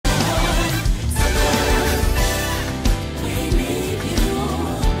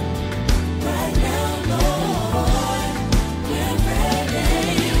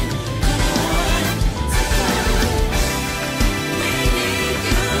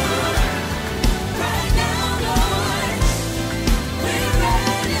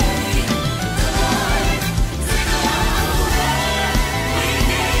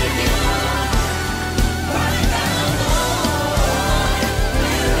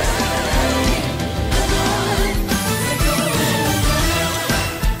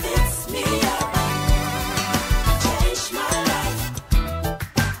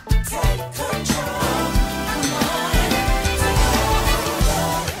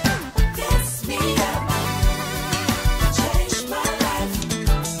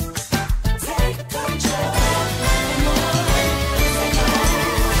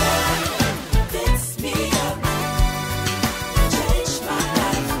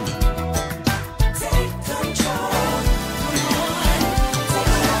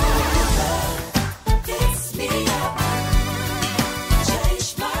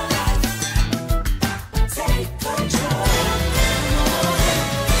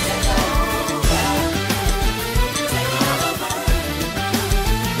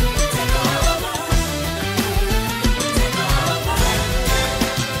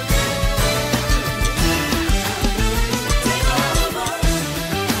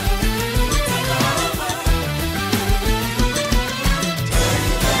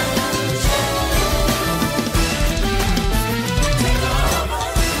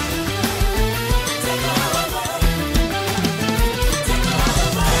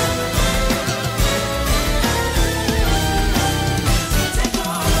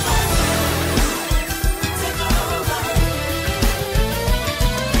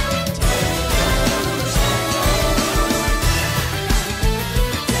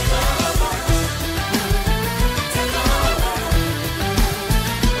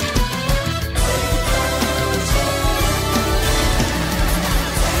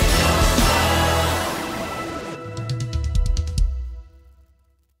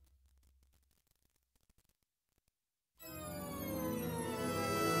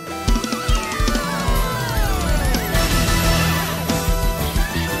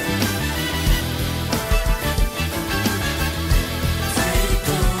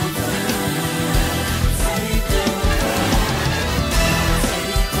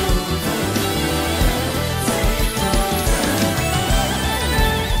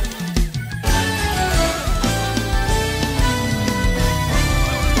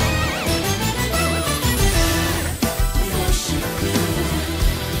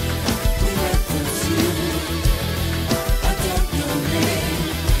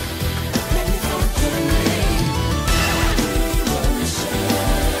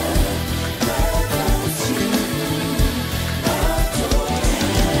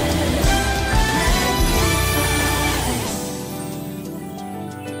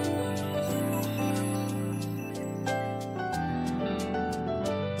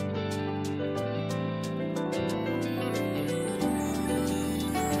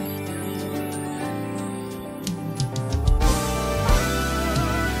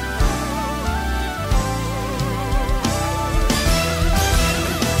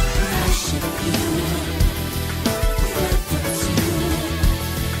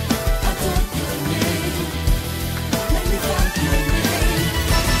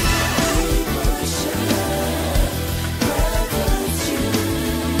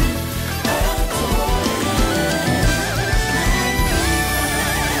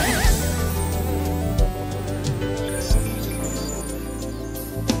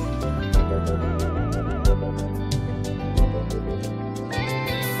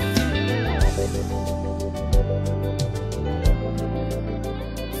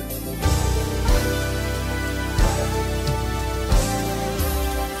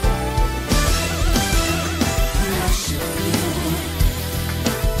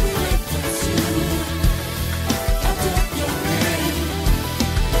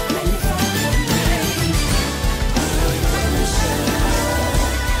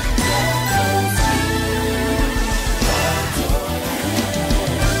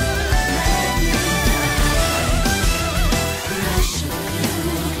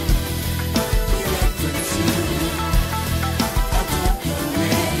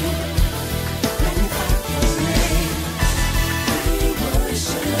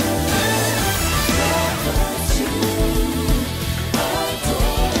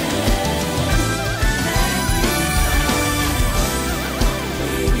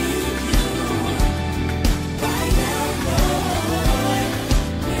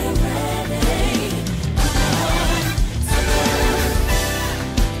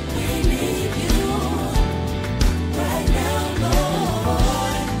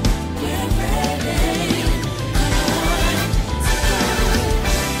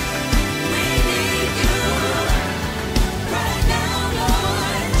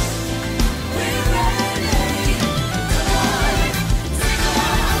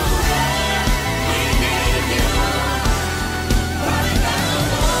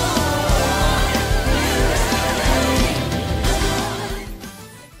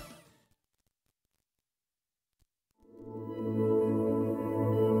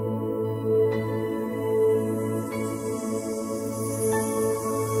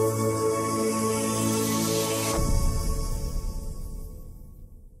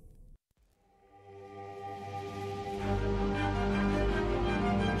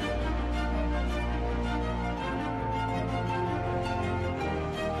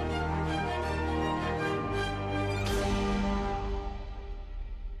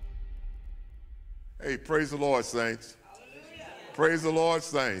Hey, praise the Lord, saints. Hallelujah. Praise the Lord,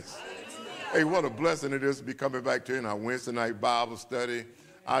 saints. Hallelujah. Hey, what a blessing it is to be coming back to you in our Wednesday night Bible study.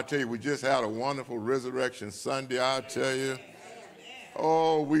 I tell you, we just had a wonderful Resurrection Sunday, I tell you.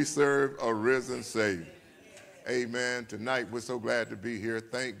 Oh, we serve a risen Savior. Amen. Tonight, we're so glad to be here.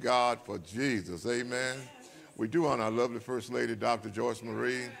 Thank God for Jesus. Amen. We do on our lovely First Lady, Dr. Joyce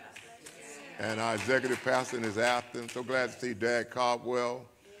Marie, and our executive pastor in his absence. So glad to see Dad Caldwell.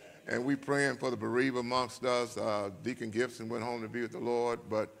 And we praying for the bereaved amongst us. Deacon Gibson went home to be with the Lord,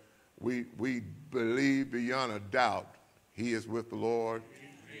 but we believe beyond a doubt he is with the Lord.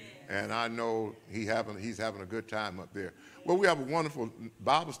 And I know he's having a good time up there. Well, we have a wonderful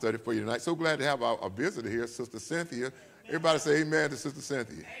Bible study for you tonight. So glad to have our visitor here, Sister Cynthia. Everybody say amen to Sister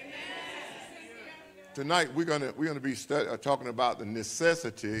Cynthia. Amen. Tonight we're gonna be talking about the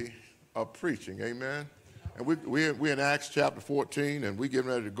necessity of preaching. Amen. And we're in Acts chapter 14, and we're getting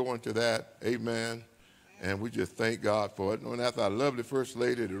ready to go into that. Amen. And we just thank God for it. And after our lovely First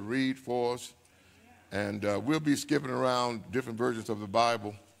Lady to read for us, and we'll be skipping around different versions of the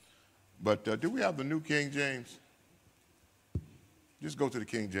Bible. But do we have the New King James? Just go to the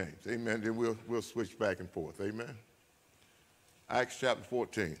King James. Amen. Then we'll switch back and forth. Amen. Acts chapter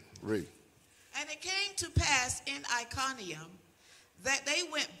 14. Read. And it came to pass in Iconium that they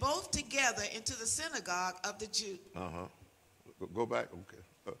went both together into the synagogue of the Jews. Go back.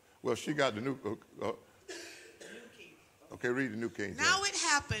 Okay. Well, she got the new. Okay, read the New King James. Now it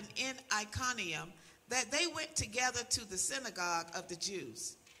happened in Iconium that they went together to the synagogue of the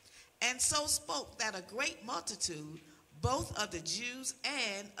Jews, and so spoke that a great multitude, both of the Jews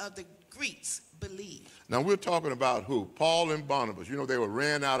and of the Greeks, believed. Now we're talking about who? Paul and Barnabas. You know, they were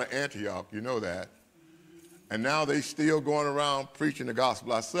ran out of Antioch. You know that. And now they still going around preaching the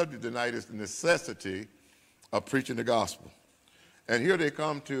gospel. Our subject tonight is the necessity of preaching the gospel. And here they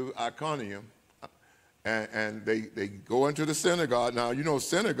come to Iconium, and they go into the synagogue. Now, you know,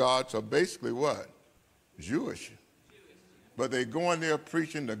 synagogues are basically what? Jewish. But they go in there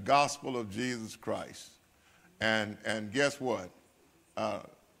preaching the gospel of Jesus Christ. And guess what?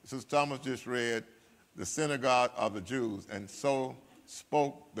 Sister Thomas just read the synagogue of the Jews, and so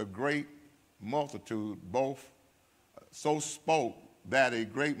spoke the great multitude, so spoke that a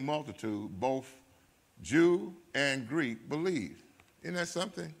great multitude, both Jew and Greek, believed. Isn't that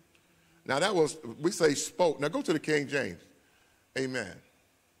something? Now that was, we say spoke. Now go to the King James. Amen.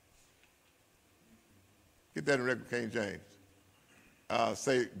 Get that in regular King James.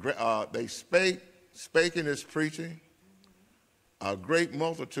 They spake in his preaching, a great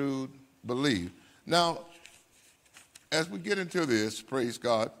multitude believed. Now, as we get into this, praise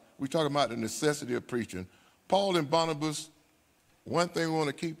God, we're talking about the necessity of preaching. Paul and Barnabas, one thing we want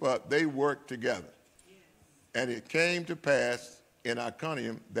to keep up, they worked together. And it came to pass in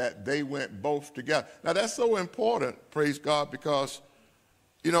Iconium that they went both together. Now, that's so important, praise God, because,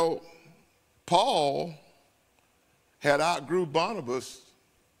 you know, Paul had outgrew Barnabas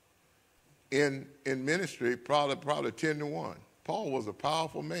in ministry probably 10 to 1. Paul was a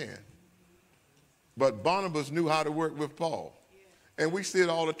powerful man. But Barnabas knew how to work with Paul. And we see it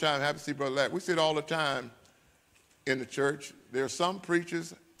all the time. Happy to see Brother Larry. We see it all the time in the church. There are some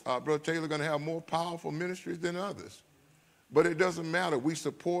preachers, Brother Taylor, going to have more powerful ministries than others. But it doesn't matter. We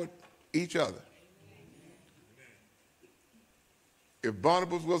support each other. If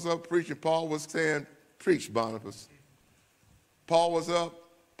Barnabas was up preaching, Paul was saying, preach, Barnabas. Paul was up,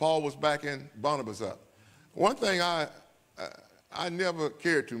 Paul was backing Barnabas up. One thing I never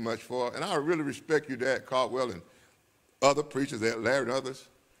cared too much for, and I really respect you, Dad Caldwell, and other preachers, Larry and others.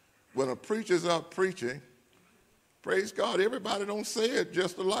 When a preacher's up preaching, praise God, everybody don't say it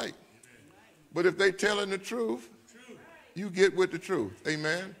just alike. But if they telling the truth, you get with the truth.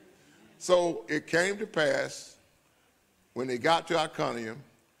 Amen? So it came to pass when they got to Iconium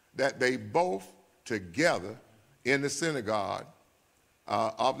that they both together in the synagogue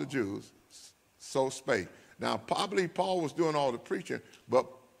of the Jews so spake. Now, probably Paul was doing all the preaching, but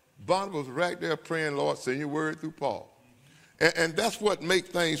Barnabas was right there praying, Lord, send your word through Paul. And that's what makes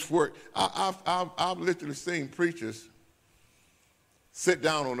things work. I've literally seen preachers sit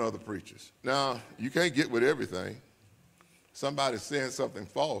down on other preachers. Now, you can't get with everything. Somebody's saying something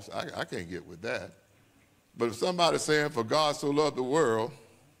false, I can't get with that. But if somebody's saying, for God so loved the world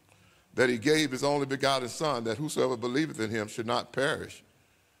that he gave his only begotten son, that whosoever believeth in him should not perish,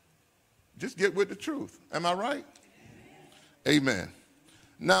 just get with the truth. Am I right? Amen.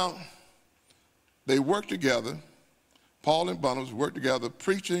 Now, they worked together. Paul and Barnabas worked together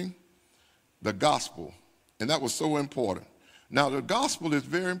preaching the gospel, and that was so important. Now, the gospel is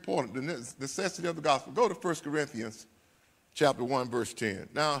very important, the necessity of the gospel. Go to 1 Corinthians chapter 1, verse 10.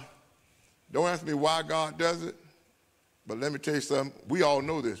 Now, Don't ask me why God does it, but let me tell you something. We all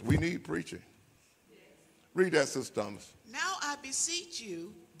know this. We need preaching. Read that, Sister Thomas. Now I beseech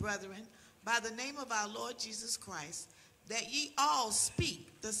you, brethren, by the name of our Lord Jesus Christ, that ye all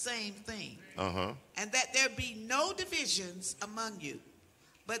speak the same thing, and that there be no divisions among you,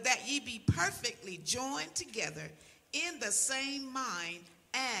 but that ye be perfectly joined together in the same mind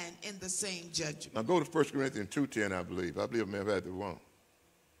and in the same judgment. Now go to 1 Corinthians 2:10, I believe. I believe I may have had the wrong.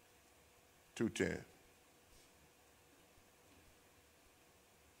 2:10.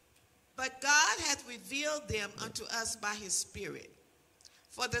 But God hath revealed them unto us by his Spirit.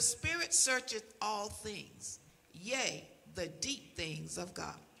 For the Spirit searcheth all things, yea, the deep things of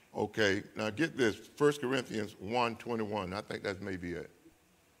God. Okay, now get this. 1 Corinthians 1:21. I think that may be it.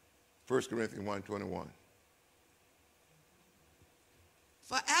 1 Corinthians 1:21.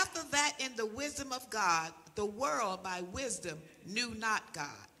 For after that in the wisdom of God, the world by wisdom knew not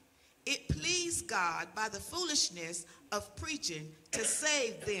God. It pleased God by the foolishness of preaching to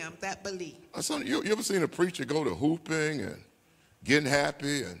save them that believe. You ever seen a preacher go to hooping and getting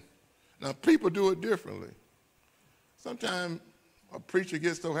happy? And now people do it differently. Sometimes a preacher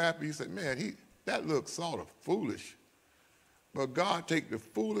gets so happy, he said, man, that looks sort of foolish. But God take the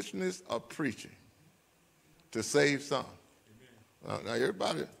foolishness of preaching to save some. Now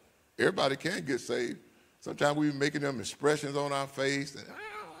everybody can't get saved. Sometimes we're making them expressions on our face.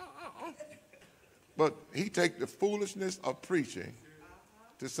 But he take the foolishness of preaching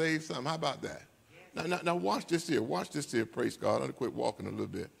to save some. How about that? Now watch this here. Watch this here. Praise God. I'm going to quit walking a little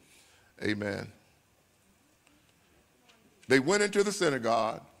bit. Amen. They went into the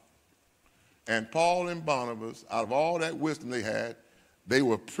synagogue, and Paul and Barnabas, out of all that wisdom they had, they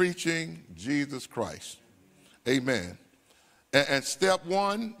were preaching Jesus Christ. Amen. And step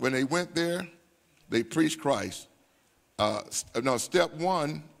one, when they went there, they preached Christ. Step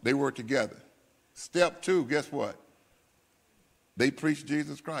one, they were together. Step two, guess what? They preached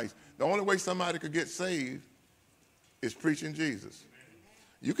Jesus Christ. The only way somebody could get saved is preaching Jesus.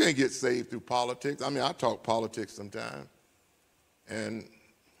 You can't get saved through politics. I mean, I talk politics sometimes. And,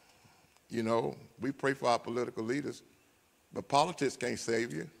 you know, we pray for our political leaders, but politics can't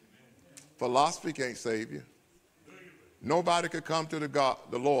save you. Philosophy can't save you. Nobody could come to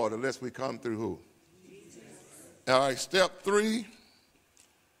the Lord unless we come through who? Jesus. All right, step three,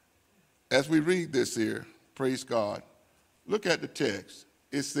 as we read this here, praise God, look at the text.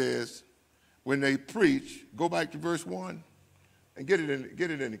 It says, when they preach, go back to verse 1 and get it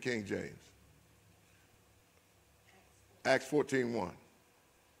in the King James. Acts 14:1.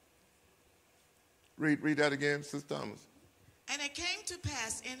 Read that again, Sister Thomas. And it came to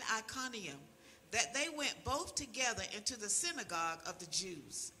pass in Iconium that they went both together into the synagogue of the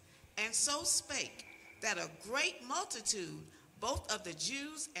Jews, and so spake that a great multitude, both of the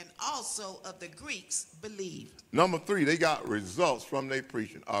Jews and also of the Greeks, believed. Number 3, they got results from their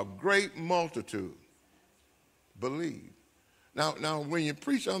preaching. A great multitude believed. Now, when you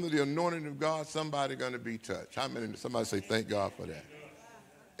preach under the anointing of God, somebody's going to be touched. How many? Somebody say, thank God for that.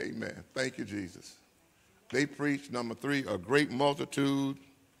 Amen. Thank you, Jesus. They preached, number 3, a great multitude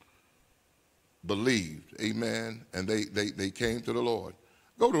believed. Amen. And they came to the Lord.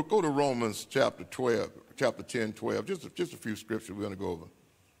 Go to Romans chapter 10, 12. Just a few scriptures we're going to go over.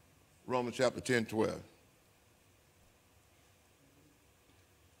 Romans chapter 10, 12.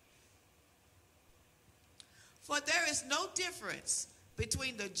 For there is no difference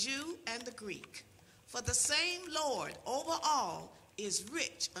between the Jew and the Greek. For the same Lord over all is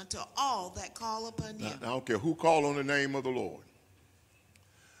rich unto all that call upon him. Now, I don't care who call on the name of the Lord.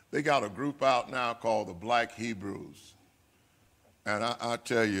 They got a group out now called the Black Hebrews. And I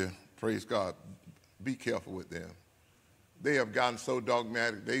tell you, praise God, be careful with them. They have gotten so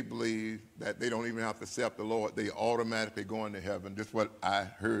dogmatic, they believe that they don't even have to accept the Lord. They automatically go into heaven. This is what I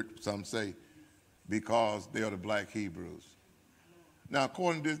heard some say, because they are the Black Hebrews. Now,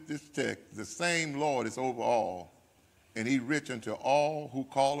 according to this text, the same Lord is over all, and he's rich unto all who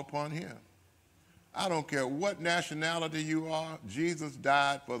call upon him. I don't care what nationality you are, Jesus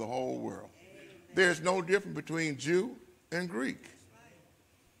died for the whole world. There's no difference between Jew and Greek.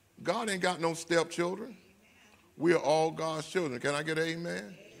 God ain't got no stepchildren. We are all God's children. Can I get an amen?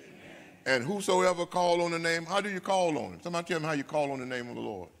 Amen? And whosoever call on the name, how do you call on him? Somebody tell me how you call on the name of the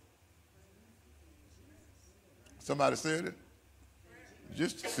Lord. Somebody said it?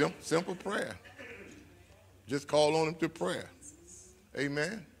 Just simple prayer. Just call on him through prayer.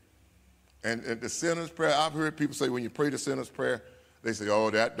 Amen? And the sinner's prayer, I've heard people say when you pray the sinner's prayer, they say, oh,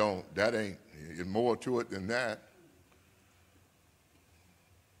 that ain't, there's more to it than that.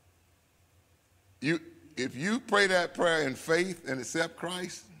 If you pray that prayer in faith and accept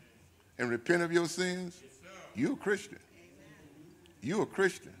Christ and repent of your sins, you're a Christian. You're a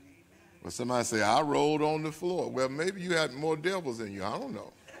Christian. But somebody say, I rolled on the floor. Well, maybe you had more devils in you. I don't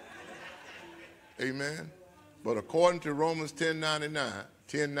know. Amen. But according to Romans 10:9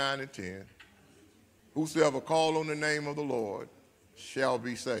 and 10, whosoever call on the name of the Lord shall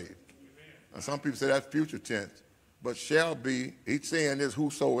be saved. Now, some people say that's future tense, but shall be, he's saying this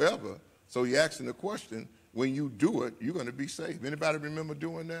whosoever. So he asking the question, when you do it, you're going to be saved. Anybody remember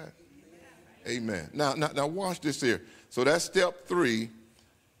doing that? Amen. Now watch this here. So that's step 3.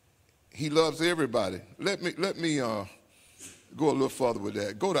 He loves everybody. Let me go a little further with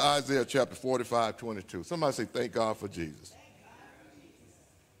that. Go to Isaiah chapter 45:22. Somebody say, thank God for Jesus.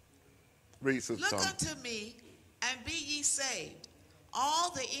 Read, Sister Look Thomas. unto me and be ye saved,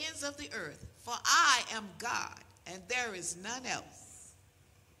 all the ends of the earth, for I am God, and there is none else.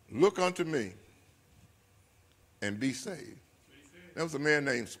 Look unto me and be saved. There was a man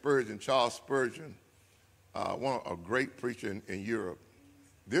named Spurgeon, Charles Spurgeon, a great preacher in Europe.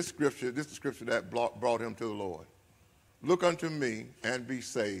 This is the scripture that brought him to the Lord. Look unto me and be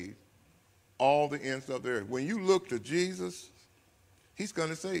saved, all the ends of the earth. When you look to Jesus, he's going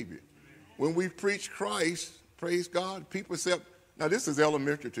to save you. When we preach Christ, praise God, people accept. Now, this is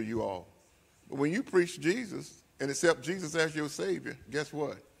elementary to you all. But when you preach Jesus and accept Jesus as your Savior, guess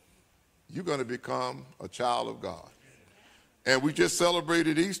what? You're going to become a child of God. And we just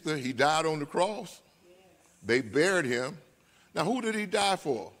celebrated Easter. He died on the cross. They buried him. Now, who did he die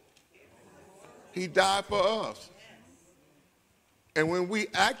for? He died for us. And when we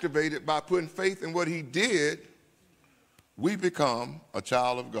activate it by putting faith in what he did, we become a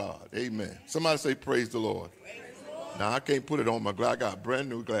child of God. Amen. Somebody say, praise the Lord. Now, I can't put it on my glass. I got brand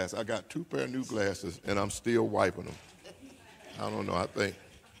new glasses. I got 2 pair of new glasses, and I'm still wiping them. I don't know, I think.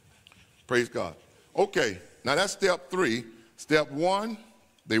 Praise God. Okay, now that's step 3. Step 1,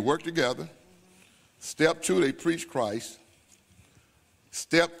 they work together. Step 2, they preach Christ.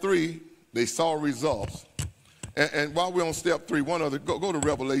 Step 3, they saw results. And while we're on step 3, one other, go to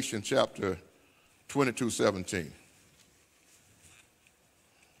Revelation chapter 22:17.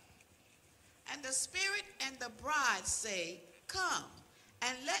 And the Spirit and the bride say, come.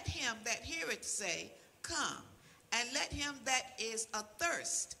 And let him that heareth say, come. And let him that is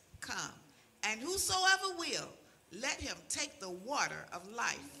athirst come. And whosoever will, let him take the water of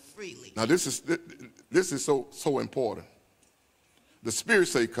life freely. Now this is so important. The Spirit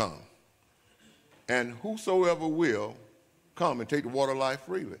say come. And whosoever will, come and take the water of life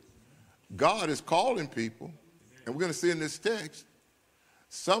freely. God is calling people, and we're going to see in this text,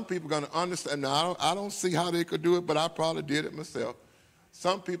 some people are going to understand. Now, I don't see how they could do it, but I probably did it myself.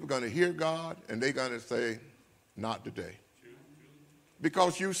 Some people are going to hear God, and they're going to say, not today.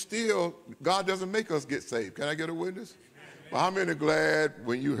 Because God doesn't make us get saved. Can I get a witness? Well, how many are glad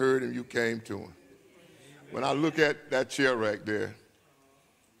when you heard him, you came to him? When I look at that chair right there,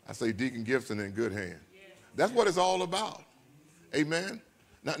 I say, Deacon Gibson in good hands. That's what it's all about. Amen?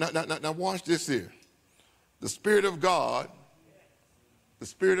 Now watch this here. The Spirit of God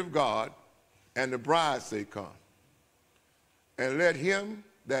and the bride say, come. And let him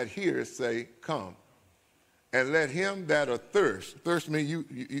that hears say, come. And let him that are thirst means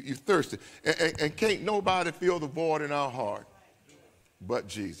you thirsty. And can't nobody fill the void in our heart but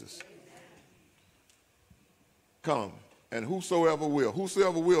Jesus. Come. And whosoever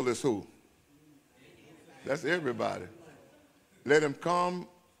will is who? That's everybody. Let him come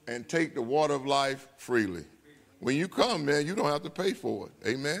and take the water of life freely. When you come, man, you don't have to pay for it.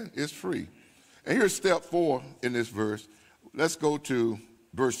 Amen? It's free. And here's step 4 in this verse. Let's go to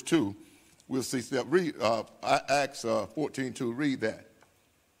verse 2. We'll see step. Read Acts 14:2. Read that.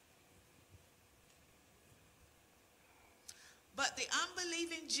 But the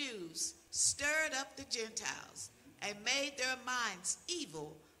unbelieving Jews stirred up the Gentiles and made their minds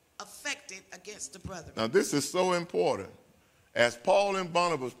evil, affected against the brethren. Now this is so important. As Paul and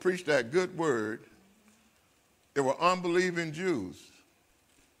Barnabas preached that good word, there were unbelieving Jews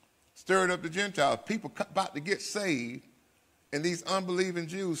stirring up the Gentiles. People about to get saved, and these unbelieving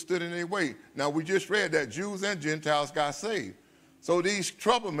Jews stood in their way. Now we just read that Jews and Gentiles got saved. So these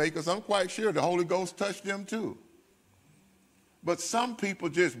troublemakers, I'm quite sure the Holy Ghost touched them too. But some people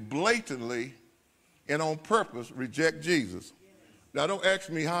just blatantly and on purpose reject Jesus. Now, don't ask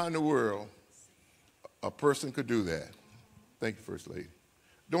me how in the world a person could do that. Thank you, First Lady.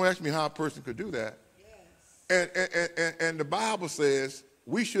 Don't ask me how a person could do that. Yes. And the Bible says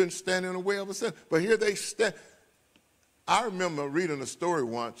we shouldn't stand in the way of a sin. But here they stand. I remember reading a story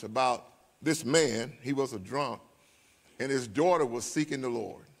once about this man. He was a drunk, and his daughter was seeking the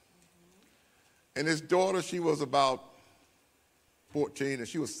Lord. And his daughter, she was about 14, and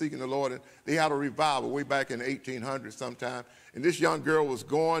she was seeking the Lord. And they had a revival way back in the 1800s sometime. And this young girl was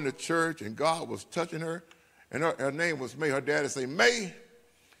going to church, and God was touching her. And her name was May. Her daddy said, May,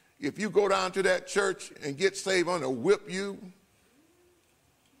 if you go down to that church and get saved, I'm going to whip you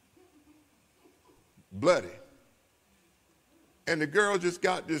bloody. And the girl just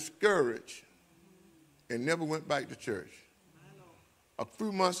got discouraged and never went back to church. A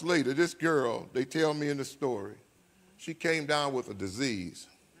few months later, this girl, they tell me in the story, she came down with a disease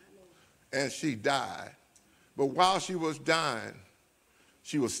and she died. But while she was dying,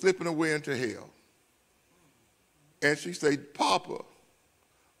 she was slipping away into hell. And she said, Papa,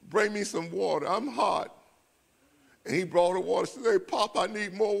 bring me some water. I'm hot. And he brought her water. She said, Papa, I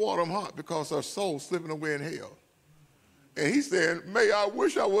need more water. I'm hot, because her soul's slipping away in hell. And he said, May, I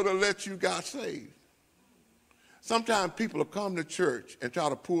wish I would have let you got saved. Sometimes people will come to church and try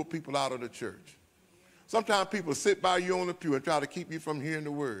to pull people out of the church. Sometimes people sit by you on the pew and try to keep you from hearing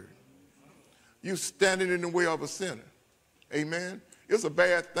the word. You standing in the way of a sinner. Amen. It's a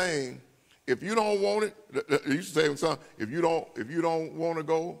bad thing. If you don't want it, you used to say, son, if you don't want to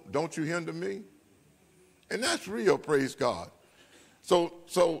go, don't you hinder me. And that's real, praise God. So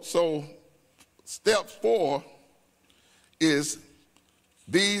step 4 is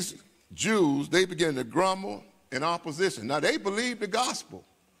these Jews, they begin to grumble in opposition. Now, they believed the gospel,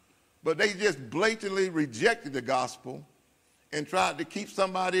 but they just blatantly rejected the gospel and tried to keep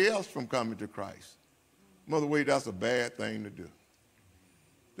somebody else from coming to Christ. Mother Wade, that's a bad thing to do,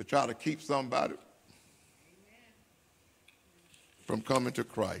 to try to keep somebody from coming to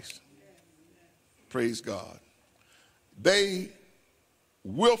Christ. Praise God. They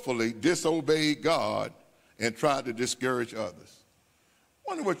willfully disobeyed God and tried to discourage others.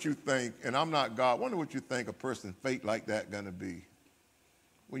 Wonder what you think, and I'm not God, wonder what you think a person's fate like that going to be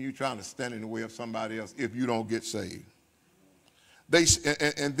when you're trying to stand in the way of somebody else if you don't get saved.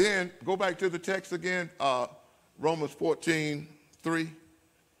 And then go back to the text again, Romans 14:3.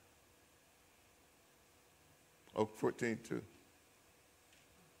 Oh, 14:2.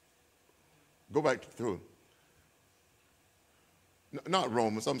 Go back through. Not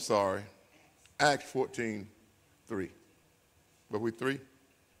Romans, I'm sorry. Acts 14:3. Were we 3?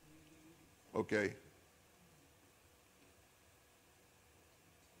 Okay.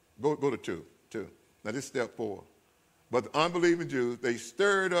 Go to 2. Now this is step 4. But the unbelieving Jews, they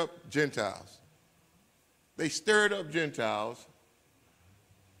stirred up Gentiles. They stirred up Gentiles.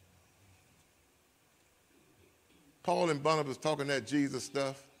 Paul and Barnabas talking that Jesus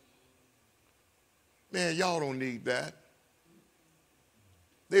stuff. Man, y'all don't need that.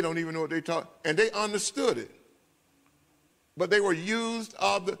 They don't even know what they talk, and they understood it. But they were used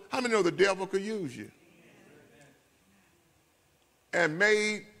of the, how many know the devil could use you? And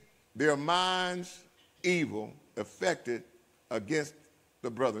made their minds evil, affected against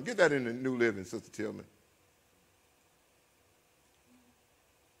the brethren. Get that in the New Living, Sister Tillman.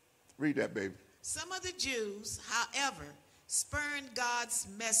 Read that, baby. Some of the Jews, however, spurned God's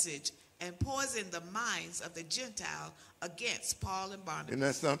message and poisoned the minds of the Gentile against Paul and Barnabas. Isn't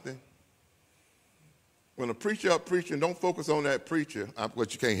that something? When a preacher up preaching, don't focus on that preacher,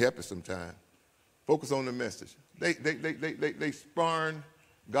 but you can't help it sometimes. Focus on the message. They spurned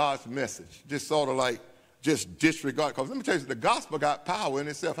God's message, just sort of like just disregard. Because let me tell you, the gospel got power in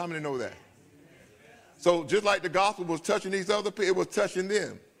itself. How many know that? So just like the gospel was touching these other people, it was touching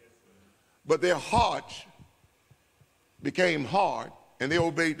them. But their hearts became hard, and they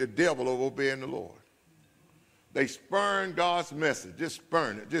obeyed the devil over obeying the Lord. They spurned God's message. Just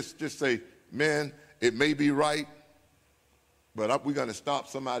spurn it. Just say, man, it may be right, but we're going to stop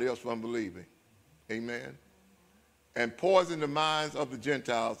somebody else from believing. Amen. And poison the minds of the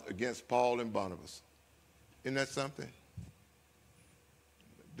Gentiles against Paul and Barnabas. Isn't that something?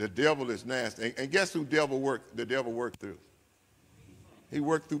 The devil is nasty. And guess who the devil worked through? He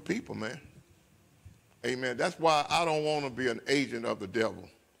worked through people, man. Amen. That's why I don't want to be an agent of the devil.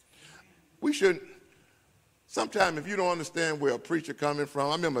 We shouldn't. Sometimes if you don't understand where a preacher coming from,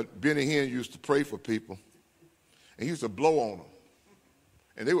 I remember Benny Hinn used to pray for people, and he used to blow on them,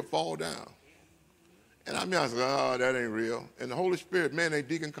 and they would fall down. And I was like, oh, that ain't real. And the Holy Spirit, man,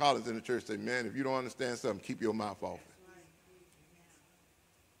 Deacon Collins in the church said, man, if you don't understand something, keep your mouth off it.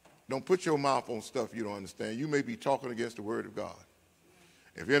 Don't put your mouth on stuff you don't understand. You may be talking against the word of God.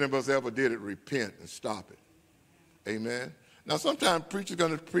 If any of us ever did it, repent and stop it. Amen. Now, sometimes preachers are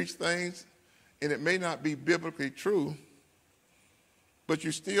going to preach things, and it may not be biblically true, but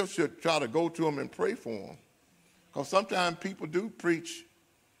you still should try to go to them and pray for them. Because sometimes people do preach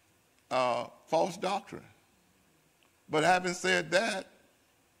false doctrine. But having said that,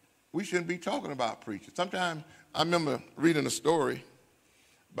 we shouldn't be talking about preachers. Sometimes I remember reading a story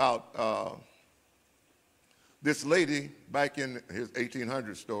about this lady back in his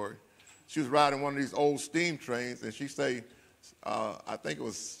 1800 story. She was riding one of these old steam trains, and she say, I think it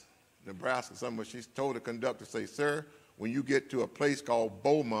was Nebraska somewhere, she told the conductor, say, sir, when you get to a place called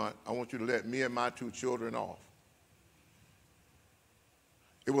Beaumont, I want you to let me and my 2 children off.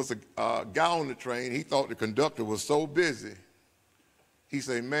 It was a guy on the train. He thought the conductor was so busy. He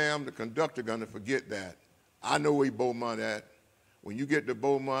said, ma'am, the conductor going to forget that. I know where Beaumont at. When you get to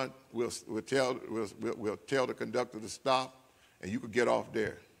Beaumont, we'll tell the conductor to stop, and you could get off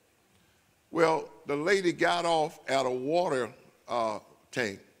there. Well, the lady got off at a water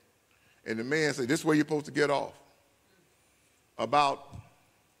tank, and the man said, this is where you're supposed to get off. About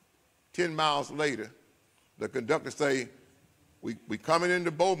 10 miles later, the conductor say, we coming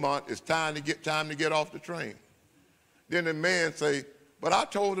into Beaumont, it's time to get off the train. Then the man say, but I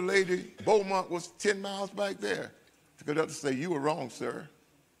told the lady Beaumont was 10 miles back there. The conductor say, you were wrong, sir.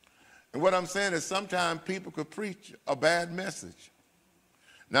 And what I'm saying is sometimes people could preach a bad message.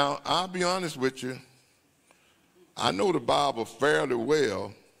 Now, I'll be honest with you. I know the Bible fairly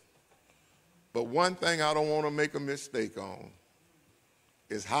well, but one thing I don't want to make a mistake on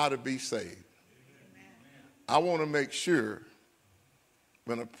is how to be saved. I want to make sure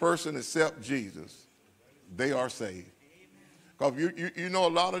when a person accepts Jesus, they are saved. Because you know a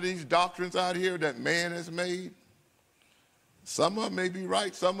lot of these doctrines out here that man has made, some of them may be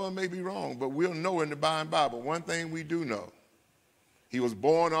right, some of them may be wrong, but we'll know in the Bible. One thing we do know, he was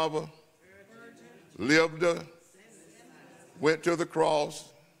born of a, lived a, went to the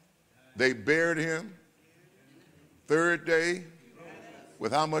cross, they buried him, 3rd day,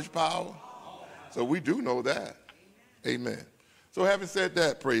 with how much power? So we do know that. Amen. So having said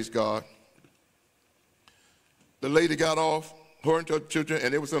that, praise God, the lady got off, her and her children,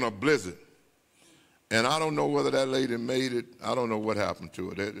 and it was in a blizzard. And I don't know whether that lady made it. I don't know what happened to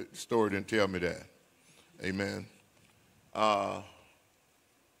her. The story didn't tell me that. Amen. Go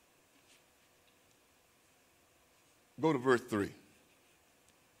to verse 3.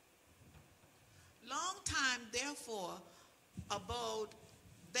 Long time, therefore, abode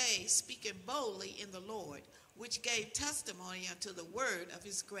they, speaking boldly in the Lord, which gave testimony unto the word of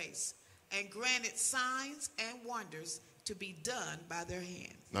his grace, and granted signs and wonders to be done by their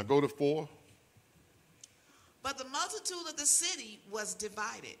hands. Now go to 4. But the multitude of the city was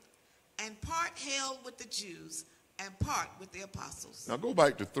divided, and part held with the Jews, and part with the apostles. Now go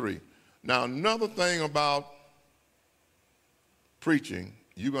back to 3. Now another thing about preaching,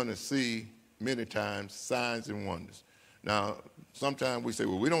 you're going to see many times signs and wonders. Now, sometimes we say,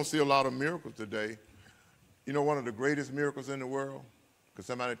 well, we don't see a lot of miracles today. You know one of the greatest miracles in the world? Could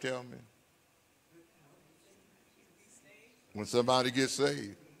somebody tell me? When somebody gets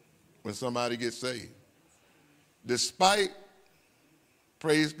saved. When somebody gets saved. Despite,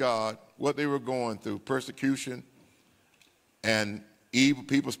 praise God, what they were going through, persecution and evil,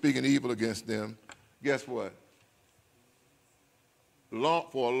 people speaking evil against them, guess what?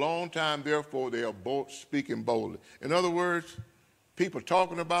 For a long time, therefore, they are both speaking boldly. In other words, people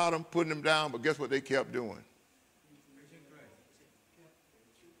talking about them, putting them down, but guess what they kept doing?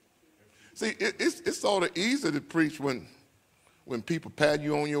 See, it's sort of easy to preach when people pat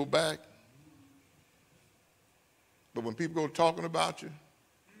you on your back. But when people go talking about you,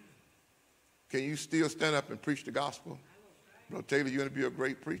 can you still stand up and preach the gospel? Brother Taylor, you're going to be a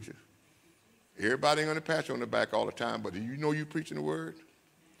great preacher. Everybody ain't going to pat you on the back all the time, but do you know you're preaching the word?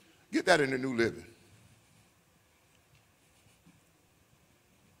 Get that in the New Living.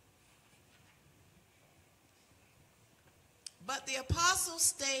 But the apostles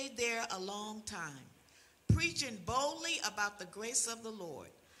stayed there a long time, preaching boldly about the grace of the Lord.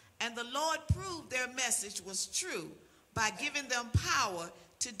 And the Lord proved their message was true by giving them power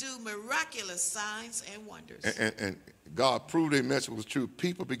to do miraculous signs and wonders. And God proved their message was true.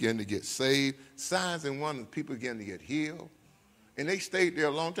 People began to get saved. Signs and wonders, people began to get healed. And they stayed there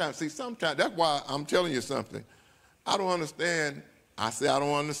a long time. See, sometimes, that's why I'm telling you something. I don't understand. I say I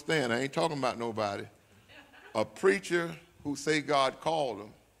don't understand. I ain't talking about nobody. A preacher who say God called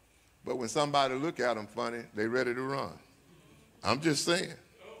them, but when somebody look at them funny, they ready to run. I'm just saying.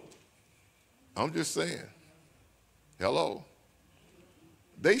 I'm just saying. Hello.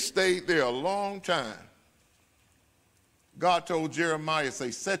 They stayed there a long time. God told Jeremiah,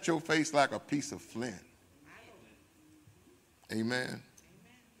 say, set your face like a piece of flint. Amen.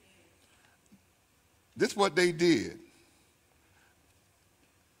 This is what they did.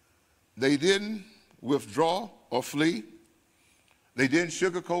 They didn't withdraw or flee. They didn't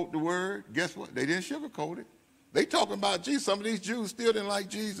sugarcoat the word. Guess what? They didn't sugarcoat it. They talking about Jesus. Some of these Jews still didn't like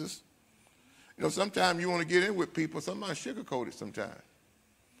Jesus. You know, sometimes you want to get in with people, somebody sugarcoat it sometimes.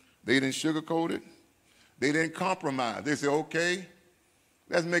 They didn't sugarcoat it. They didn't compromise. They said, okay,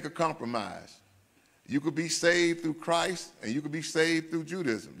 let's make a compromise. You could be saved through Christ, and you could be saved through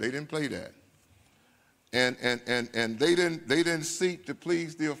Judaism. They didn't play that. And they didn't seek to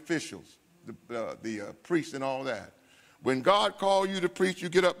please the officials, the priests and all that. When God called you to preach, you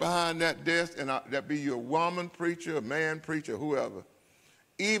get up behind that desk, and that be you a woman preacher, a man preacher, whoever.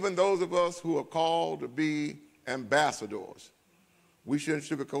 Even those of us who are called to be ambassadors, we shouldn't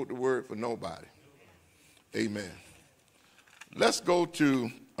sugarcoat the word for nobody. Amen. Let's go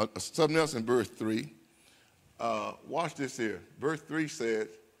to something else in verse 3. Watch this here. Verse 3 says,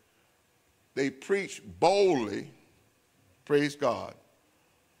 they preach boldly, praise God.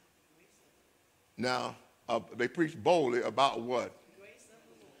 Now, they preach boldly about what?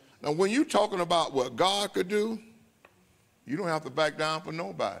 Now, when you're talking about what God could do, you don't have to back down for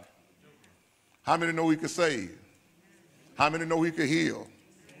nobody. How many know he could save? How many know he could heal?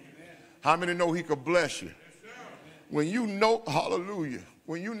 How many know he could bless you? When you know, hallelujah,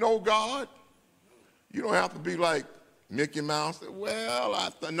 when you know God, you don't have to be like Mickey Mouse.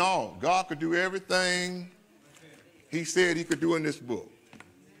 Well, no, God could do everything he said he could do in this book.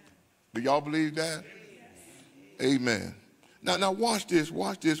 Do y'all believe that? Amen. Now watch this,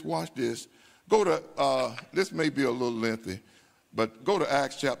 watch this, watch this. Go to, this may be a little lengthy, but go to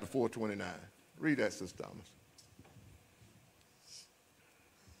Acts chapter 4:29. Read that, Sister Thomas.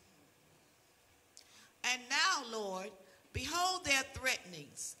 And now, Lord, behold their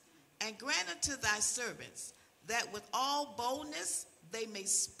threatenings, and grant unto thy servants that with all boldness they may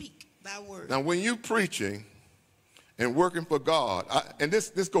speak thy word. Now, when you preaching and working for God, and this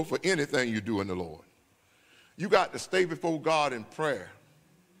goes for anything you do in the Lord, you got to stay before God in prayer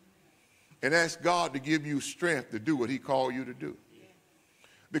and ask God to give you strength to do what he called you to do.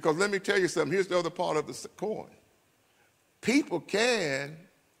 Because let me tell you something. Here's the other part of the coin. People can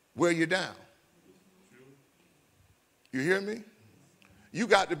wear you down. You hear me? You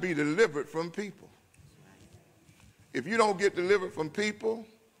got to be delivered from people. If you don't get delivered from people,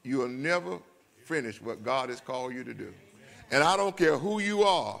 you'll never finish what God has called you to do. And I don't care who you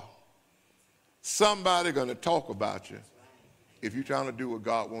are, somebody's going to talk about you if you're trying to do what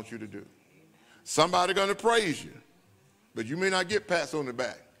God wants you to do. Somebody's going to praise you, but you may not get pats on the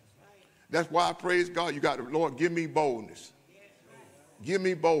back. That's why I praise God. You got to, Lord, give me boldness. Give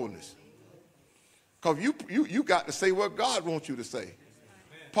me boldness. Because you got to say what God wants you to say.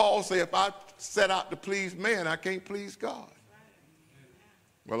 Paul said, if I set out to please man, I can't please God.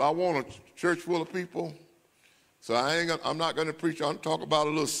 Well, I want a church full of people, so I'm not going to preach. I'm going to talk about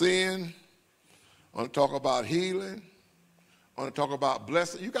a little sin. I'm going to talk about healing. I'm going to talk about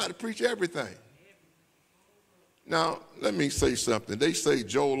blessing. You got to preach everything. Now, let me say something. They say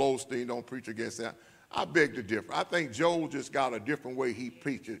Joel Osteen don't preach against that. I beg to differ. I think Joel just got a different way he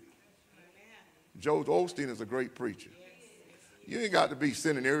preaches. Joel Osteen is a great preacher. You ain't got to be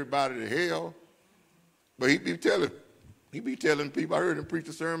sending everybody to hell. But he be telling people, I heard him preach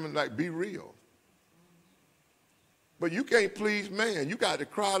a sermon like, be real. But you can't please man. You got to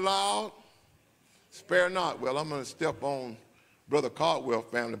cry loud, spare not. Well, I'm going to step on Brother Caldwell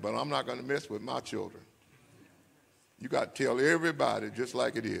family, but I'm not going to mess with my children. You got to tell everybody just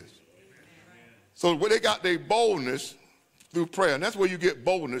like it is. So when they got their boldness through prayer, and that's where you get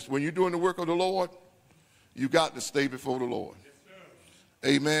boldness. When you're doing the work of the Lord, you got to stay before the Lord.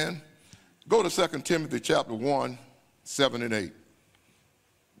 Amen. Go to 2 Timothy chapter 1, 7 and 8.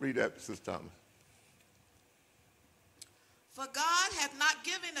 Read that, Sister Thomas. For God hath not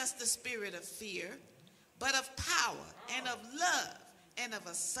given us the spirit of fear, but of power and of love and of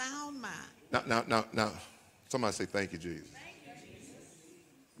a sound mind. Now. Somebody say, thank you, Jesus. Thank you, Jesus.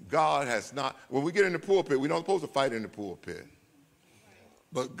 God has not, when we get in the pulpit, we're not supposed to fight in the pulpit.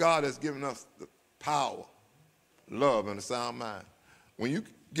 But God has given us the power, love, and a sound mind. When you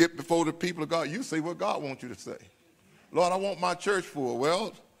get before the people of God, you say what God wants you to say. Lord, I want my church full.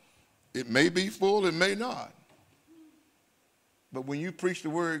 Well, it may be full, it may not. But when you preach the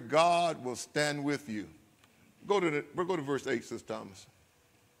word, God will stand with you. We'll go to verse 8, Sister Thomas.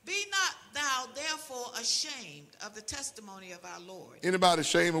 Be not thou therefore ashamed of the testimony of our Lord. Anybody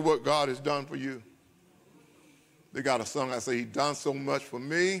ashamed of what God has done for you? They got a song that say, he done so much for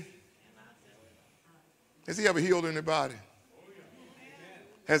me. Has he ever healed anybody?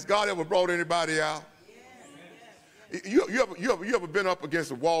 Has God ever brought anybody out? You ever been up against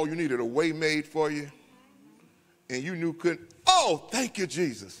a wall, you needed a way made for you, and you knew couldn't, oh, thank you,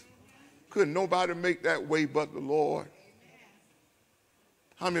 Jesus. Couldn't nobody make that way but the Lord?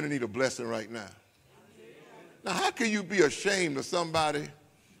 How many need a blessing right now? Now, how can you be ashamed of somebody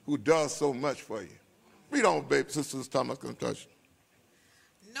who does so much for you? Read on, baby. Sister Thomas going to touch.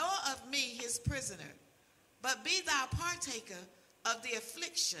 Nor of me his prisoner, but be thou partaker of the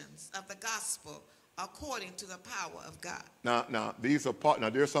afflictions of the gospel according to the power of God. Now,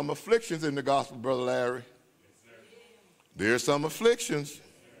 there's some afflictions in the gospel, Brother Larry. There's some afflictions.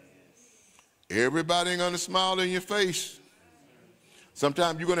 Everybody ain't going to smile in your face.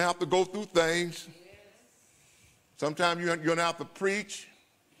 Sometimes you're going to have to go through things. Sometimes you're going to have to preach,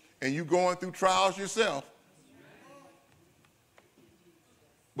 and you're going through trials yourself.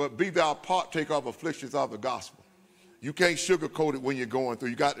 But be thou partaker of afflictions of the gospel. You can't sugarcoat it when you're going through.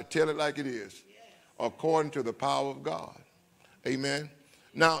 You got to tell it like it is, according to the power of God. Amen.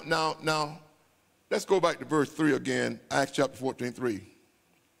 Now, let's go back to verse 3 again, Acts chapter 14:3.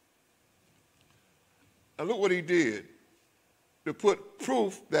 Now look what he did to put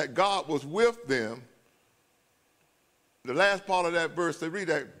proof that God was with them. The last part of that verse, they read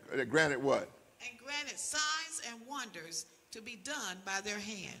that granted what? And granted signs and wonders to be done by their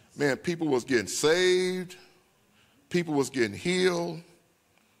hands. Man, people was getting saved. People was getting healed.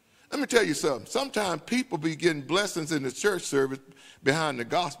 Let me tell you something. Sometimes people be getting blessings in the church service behind the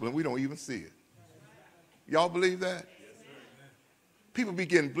gospel, and we don't even see it. Y'all believe that? People be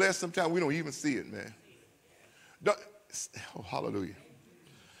getting blessed sometimes, we don't even see it, man. Oh, hallelujah.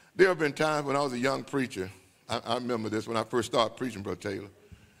 There have been times when I was a young preacher. I remember this when I first started preaching, Brother Taylor.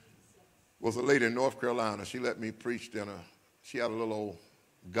 Was a lady in North Carolina. She let me preach she had a little old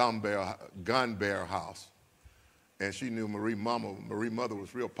gun barrel house. And she knew Marie mother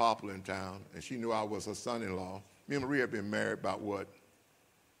was real popular in town, and she knew I was her son-in-law. Me and Marie had been married about, what,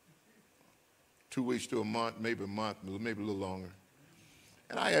 2 weeks to a month, maybe a little longer.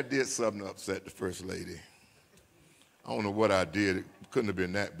 And I had did something to upset the first lady. I don't know what I did. It couldn't have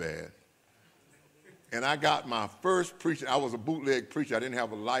been that bad. And I got my first preaching. I was a bootleg preacher. I didn't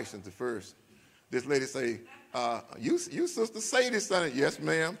have a license at first. This lady say, you Sister Sadie, son? Yes,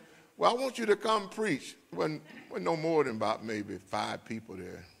 ma'am. Well, I want you to come preach. Wasn't no more than about maybe 5 people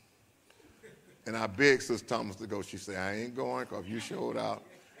there. And I begged Sister Thomas to go. She said, I ain't going because you showed out.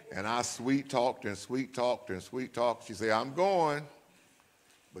 And I sweet talked and sweet talked and sweet talked. She said, I'm going,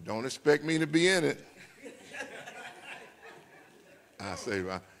 but don't expect me to be in it. I say,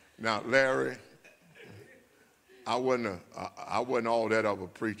 now, Larry, I wasn't all that of a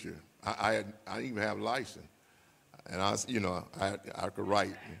preacher. I didn't even have a license. And I could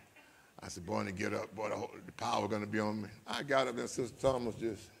write. I said, boy, to get up, boy, the power going to be on me. I got up and Sister Thomas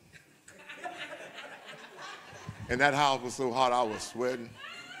just. And that house was so hot I was sweating.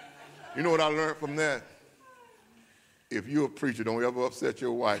 You know what I learned from that? If you're a preacher, don't ever upset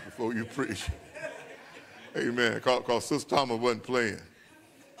your wife before you preach. Amen. Because Sister Thomas wasn't playing.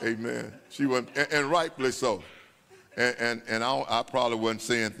 Amen. She wasn't, and rightfully so. And I probably wasn't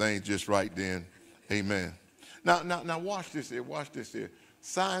saying things just right then. Amen. Now watch this here. Watch this here.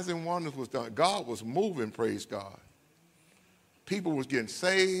 Signs and wonders was done. God was moving, praise God. People was getting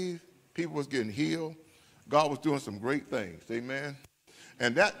saved. People was getting healed. God was doing some great things. Amen.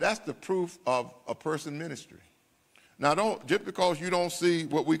 And that's the proof of a person's ministry. Now, just because you don't see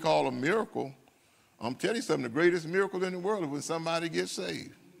what we call a miracle, I'm telling you something, the greatest miracle in the world is when somebody gets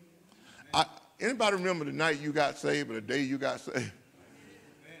saved. Anybody remember the night you got saved or the day you got saved?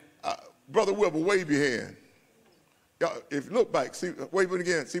 Brother Wilbur, wave your hand. If you look back, see, wave it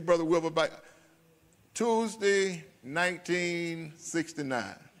again. See Brother Wilbur back. Tuesday,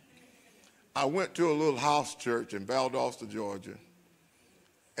 1969. I went to a little house church in Valdosta, Georgia,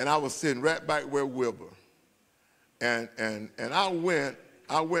 and I was sitting right back where Wilbur. And I went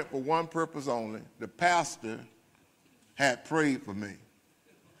for one purpose only. The pastor had prayed for me.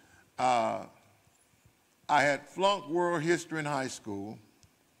 I had flunked world history in high school.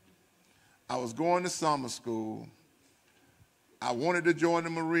 I was going to summer school. I wanted to join the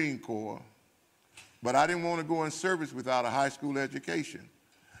Marine Corps, but I didn't want to go in service without a high school education.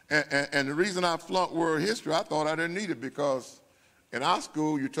 And the reason I flunked world history, I thought I didn't need it because in our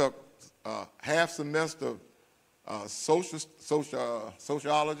school you took half semester of sociology,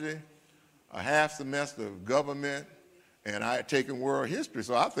 a half semester of government, and I had taken world history.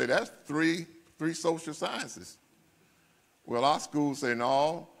 So I said, that's three social sciences. Well, our school said,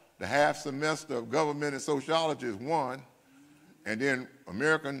 no, the half semester of government and sociology is 1, and then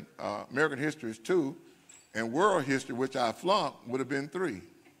American history is 2, and world history, which I flunked, would have been 3.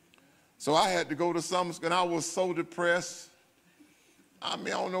 So I had to go to summer school, and I was so depressed. I mean,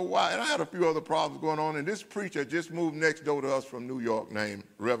 I don't know why. And I had a few other problems going on, and this preacher just moved next door to us from New York named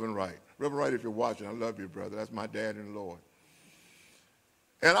Reverend Wright. Reverend Wright, if you're watching, I love you, brother. That's my dad in the Lord.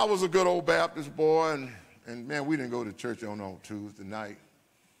 And I was a good old Baptist boy, and And man, we didn't go to church on Tuesday night.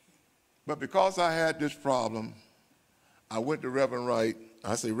 But because I had this problem, I went to Reverend Wright.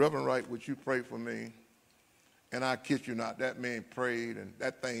 I said, Reverend Wright, would you pray for me? And I kid you not, that man prayed, and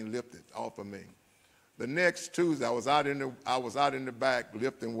that thing lifted off of me. The next Tuesday, I was out in the back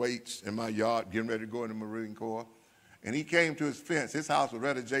lifting weights in my yard, getting ready to go in the Marine Corps. And he came to his fence. His house was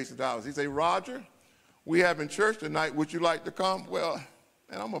right adjacent to ours. He said, Roger, we having church tonight. Would you like to come? Well,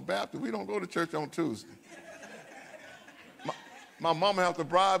 man, I'm a Baptist. We don't go to church on Tuesday. My mama has to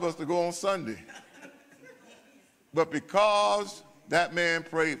bribe us to go on Sunday. But because that man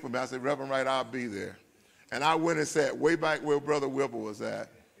prayed for me, I said, Reverend Wright, I'll be there. And I went and sat way back where Brother Wilbur was at.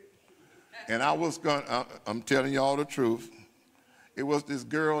 And I was going, I'm telling you all the truth. It was this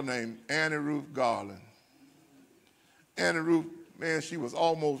girl named Annie Ruth Garland. Annie Ruth, man, she was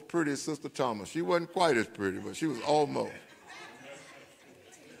almost pretty as Sister Thomas. She wasn't quite as pretty, but she was almost.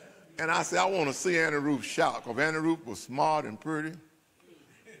 And I said, I want to see Annie Ruth shout, because Annie Ruth was smart and pretty.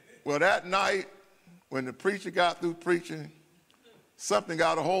 Well, that night, when the preacher got through preaching, something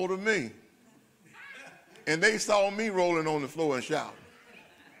got a hold of me. And they saw me rolling on the floor and shouting.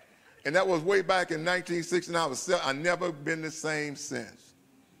 And that was way back in 1969. I've never been the same since.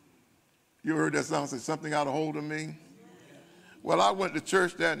 You heard that song say, something got a hold of me? Well, I went to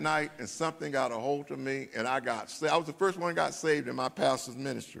church that night, and something got a hold of me, and I got saved. I was the first one that got saved in my pastor's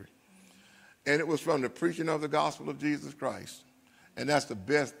ministry. And it was from the preaching of the gospel of Jesus Christ. And that's the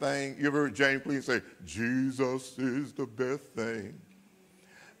best thing. You ever heard James Cleveland say, Jesus is the best thing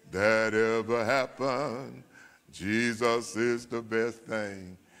that ever happened. Jesus is the best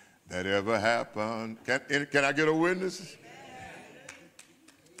thing that ever happened. Can I get a witness?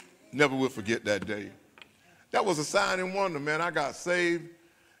 Never will forget that day. That was a sign and wonder, man. I got saved,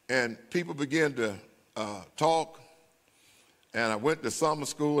 and people began to talk. And I went to summer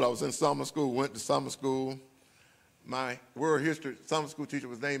school. I was in summer school, went to summer school. My world history summer school teacher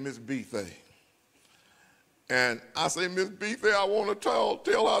was named Miss Bethay. And I say, Miss Bethay, I want to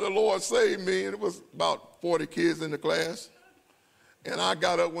tell how the Lord saved me. And it was about 40 kids in the class. And I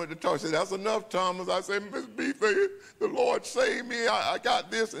got up, went to talk. She said, that's enough, Thomas. I said, Miss Bethay, the Lord saved me. I got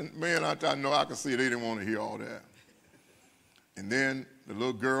this. And man, I know I could see they didn't want to hear all that. And then the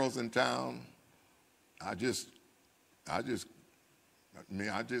little girls in town, I just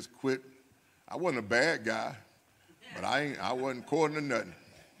quit. I wasn't a bad guy, but I wasn't courting to nothing.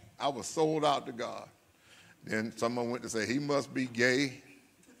 I was sold out to God. Then someone went to say, he must be gay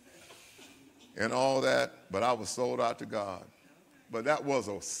and all that, but I was sold out to God. But that was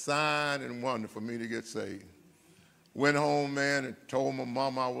a sign and wonder for me to get saved. Went home, man, and told my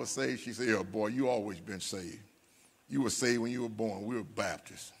mama I was saved. She said, yeah, boy, you always been saved. You were saved when you were born. We were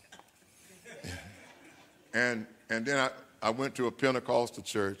Baptists. and then I went to a Pentecostal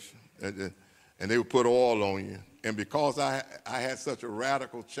church, and they would put oil on you. And because I had such a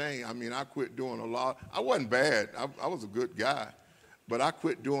radical change, I mean, I quit doing a lot. I wasn't bad. I was a good guy. But I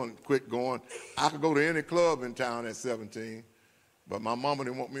quit going. I could go to any club in town at 17, but my mama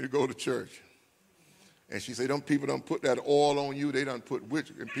didn't want me to go to church. And she said, them people don't put that oil on you. They done put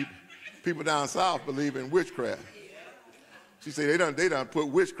people down south believe in witchcraft. She said, they done put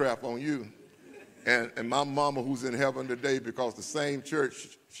witchcraft on you. And my mama, who's in heaven today, because the same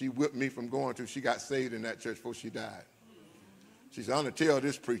church she whipped me from going to, she got saved in that church before she died. She said, I'm going to tell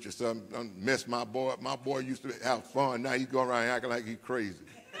this preacher something, I'm mess my boy up. My boy used to have fun. Now he's going around acting like he's crazy.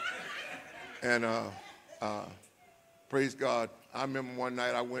 And praise God, I remember one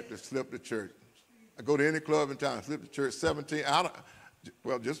night I went to slip to church. I go to any club in town, slip to church, 17,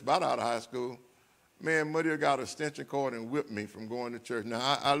 just about out of high school. Man, mother got an extension cord and whipped me from going to church.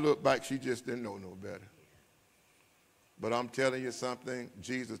 Now, I look back, she just didn't know no better. But I'm telling you something,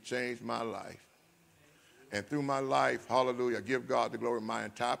 Jesus changed my life. And through my life, hallelujah, I give God the glory. My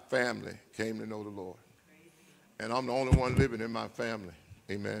entire family came to know the Lord. And I'm the only one living in my family.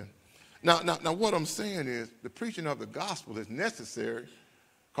 Amen. Now, what I'm saying is the preaching of the gospel is necessary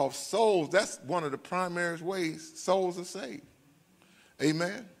because souls, that's one of the primary ways souls are saved.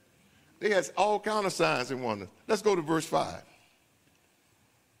 Amen. They had all kinds of signs and wonders. Let's go to verse 5.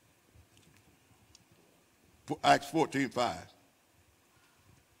 Acts 14:5.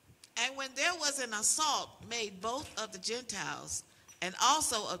 And when there was an assault made both of the Gentiles and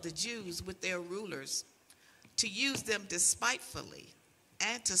also of the Jews with their rulers, to use them despitefully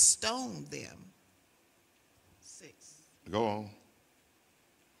and to stone them. 6. Go on.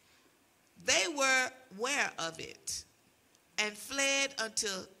 They were aware of it and fled unto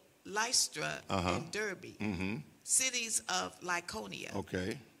Lystra and Derbe, cities of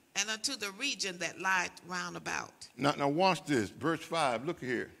Lycaonia, and unto the region that lied round about. Now watch this, verse 5, look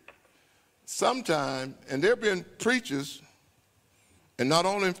here. sometime, and there have been preachers, and not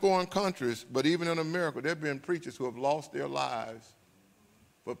only in foreign countries, but even in America, there have been preachers who have lost their lives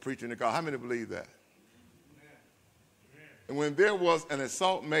for preaching the gospel. How many believe that? And when there was an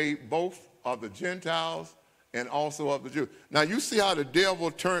assault made both of the Gentiles and also of the Jews. Now you see how the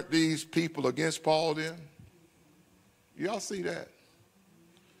devil turned these people against Paul then? Y'all see that?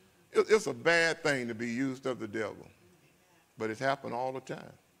 It's a bad thing to be used of the devil, but it's happened all the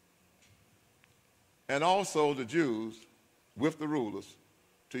time. And also the Jews with the rulers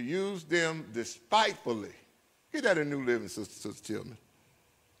to use them despitefully. Get that in New Living, Sister Tillman.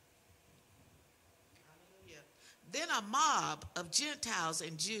 Then a mob of Gentiles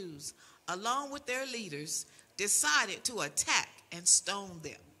and Jews, along with their leaders, decided to attack and stone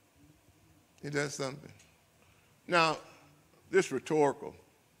them. Isn't that something? Now, this rhetorical.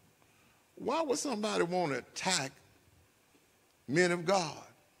 Why would somebody want to attack men of God?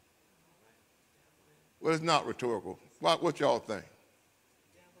 Well, it's not rhetorical. What y'all think?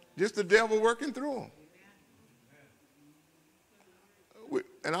 Just the devil working through them.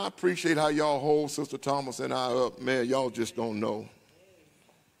 And I appreciate how y'all hold Sister Thomas and I up. Man, y'all just don't know.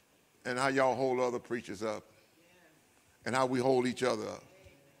 And how y'all hold other preachers up. And how we hold each other up.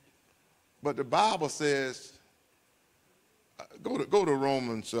 But the Bible says, go to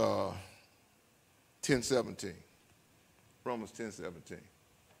Romans 10:17. Romans 10:17.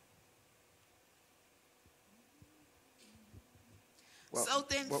 Well, So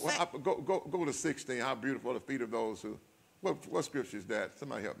then, go to 16. How beautiful are the feet of those who. What scripture is that?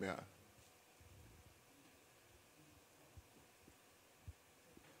 Somebody help me out.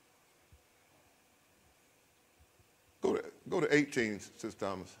 Go to 18, Sister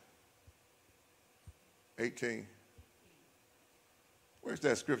Thomas. 18. Where's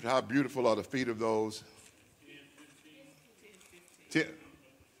that scripture? How beautiful are the feet of those.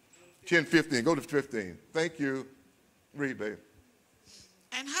 10:15. Go to 15. Thank you. Read, babe.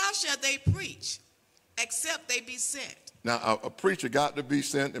 And how shall they preach except they be sent? Now, a preacher got to be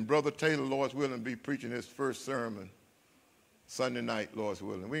sent, and Brother Taylor, Lord's willing, be preaching his first sermon Sunday night, Lord's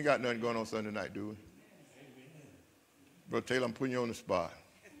willing. We ain't got nothing going on Sunday night, do we? Brother Taylor, I'm putting you on the spot.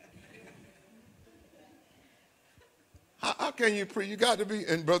 How can you preach? You got to be,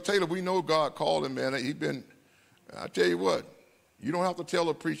 and Brother Taylor, we know God called him, man. He been, I tell you what, you don't have to tell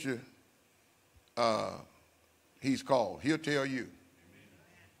a preacher he's called. He'll tell you.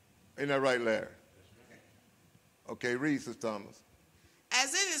 Ain't that right, Larry? Okay, read, Sister Thomas.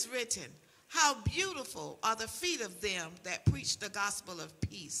 As it is written, how beautiful are the feet of them that preach the gospel of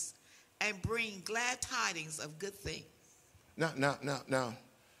peace and bring glad tidings of good things. Now.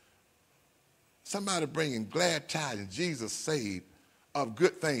 Somebody bringing glad tidings. Jesus saved of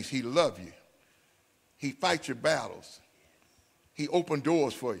good things. He loves you. He fights your battles. He opened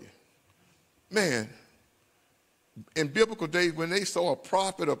doors for you. Man, in biblical days, when they saw a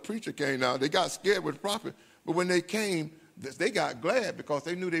prophet or preacher came out, they got scared with the prophet. But when they came, they got glad because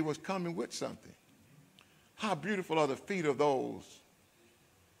they knew they was coming with something. How beautiful are the feet of those,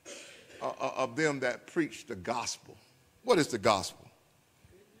 of them that preach the gospel. What is the gospel?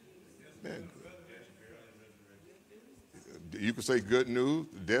 Man, you could say good news,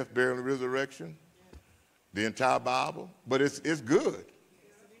 the death, burial, and resurrection, the entire Bible, but it's good.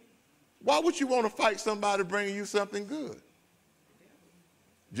 Why would you want to fight somebody bringing you something good?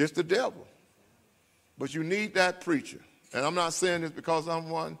 Just the devil. But you need that preacher. And I'm not saying this because I'm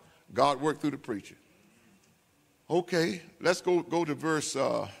one. God worked through the preacher. Okay, let's go to verse,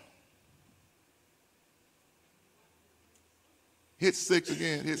 hit 6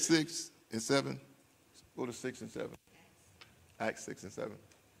 again, hit 6 and 7. Go to 6 and 7. Acts 6 and 7.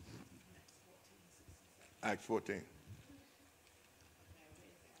 Acts 14.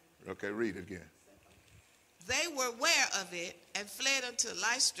 Okay, read it again. They were aware of it and fled unto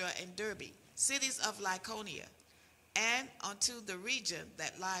Lystra and Derbe, cities of Lycaonia, and unto the region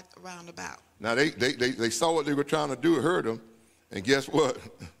that lieth round about. Now, they saw what they were trying to do, heard them, and guess what?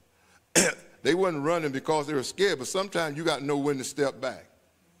 They wasn't running because they were scared, but sometimes you got to know when to step back.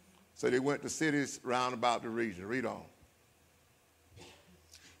 So they went to cities round about the region. Read on.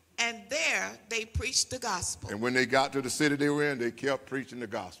 And there they preached the gospel. And when they got to the city they were in, they kept preaching the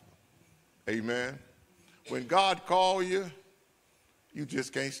gospel. Amen. When God called you, you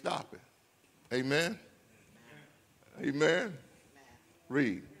just can't stop it. Amen. Amen.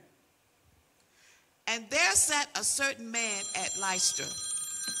 Read. And there sat a certain man at Lystra,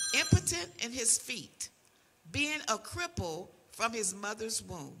 impotent in his feet, being a cripple from his mother's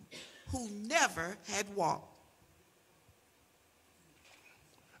womb, who never had walked.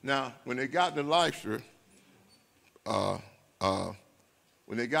 Now, when they got to Lystra, when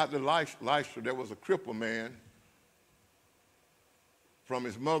When they got to Lystra, there was a crippled man from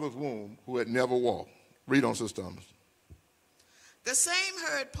his mother's womb who had never walked. Read on, Sister Thomas. The same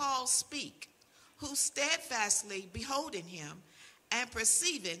heard Paul speak, who steadfastly beholding him, and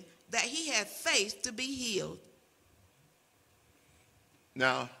perceiving that he had faith to be healed.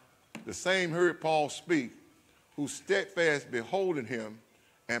 Now, the same heard Paul speak, who steadfast beholding him,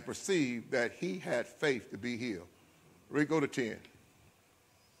 and perceived that he had faith to be healed. Read, go to 10.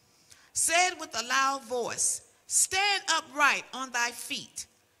 Said with a loud voice, stand upright on thy feet.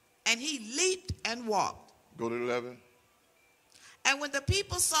 And he leaped and walked. Go to 11. And when the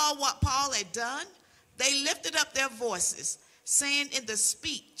people saw what Paul had done, they lifted up their voices, saying in the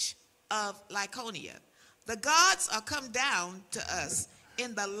speech of Lycaonia, the gods are come down to us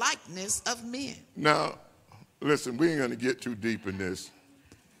in the likeness of men. Now, listen, we ain't going to get too deep in this.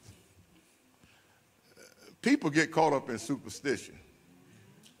 People get caught up in superstition.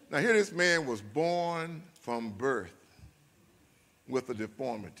 Now, here this man was born from birth with a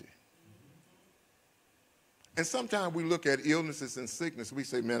deformity. And sometimes we look at illnesses and sickness, we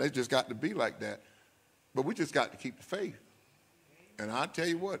say, man, it just got to be like that. But we just got to keep the faith. And I tell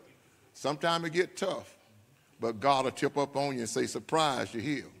you what, sometimes it get tough, but God will tip up on you and say, surprise, you're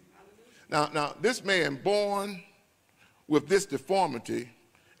healed. Now, this man born with this deformity,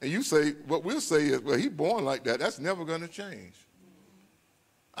 and you say, what we'll say is, well, he's born like that. That's never going to change.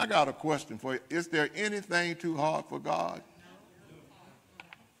 I got a question for you. Is there anything too hard for God?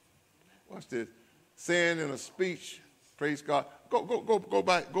 What's this? Saying in a speech, praise God.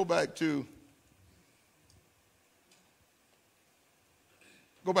 Go back to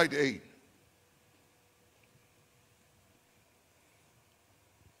 8.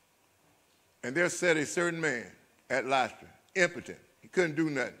 And there sat a certain man at Lystra, impotent. He couldn't do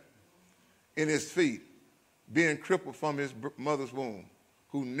nothing. In his feet, being crippled from his mother's womb,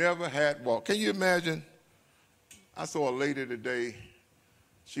 who never had walked. Can you imagine? I saw a lady today.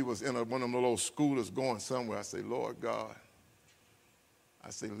 She was in one of them little scooters going somewhere. I say, Lord God, I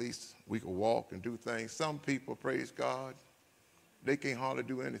say, at least we could walk and do things. Some people, praise God, they can't hardly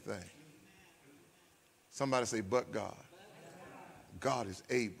do anything. Somebody say, but God. God is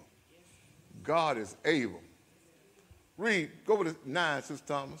able. God is able. Read, go over to 9, Sister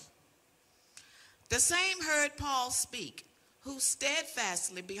Thomas. The same heard Paul speak, who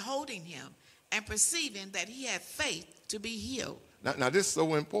steadfastly beholding him and perceiving that he had faith to be healed. Now this is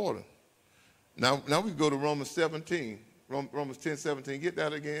so important. Now we go to Romans 17, Romans 10:17. Get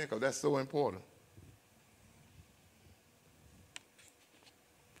that again, because that's so important.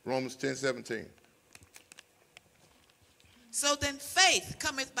 Romans 10:17. So then faith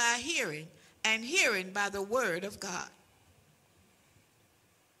cometh by hearing, and hearing by the word of God.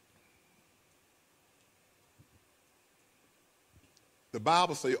 The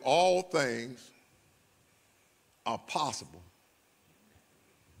Bible says all things are possible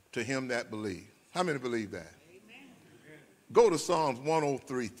to him that believes. How many believe that? Amen. Go to Psalms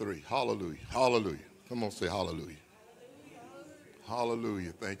 103:3. Hallelujah. Hallelujah. Come on, say hallelujah. Hallelujah.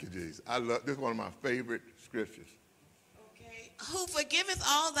 Hallelujah. Thank you, Jesus. I love this is one of my favorite scriptures. Okay. Who forgiveth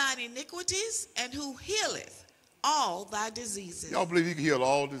all thine iniquities and who healeth all thy diseases. Y'all believe he can heal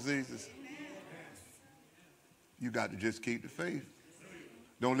all diseases? Amen. You got to just keep the faith.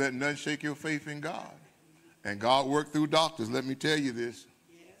 Don't let nothing shake your faith in God. And God worked through doctors, let me tell you this.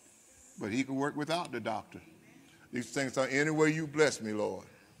 Yes. But he can work without the doctor. Amen. These things are, any way you bless me, Lord,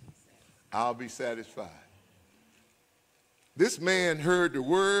 I'll be satisfied. This man heard the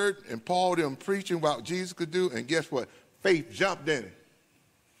word and Paul them preaching what Jesus could do, and guess what? Faith jumped in it.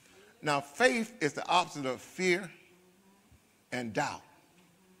 Now, faith is the opposite of fear and doubt.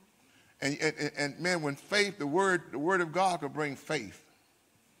 And man, when faith, the word of God could bring faith.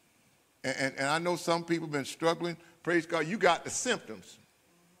 And I know some people have been struggling. Praise God, you got the symptoms.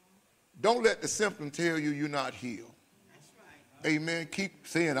 Don't let the symptoms tell you you're not healed. That's right. Amen. Keep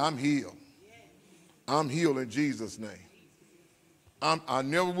saying, I'm healed. I'm healed in Jesus' name. I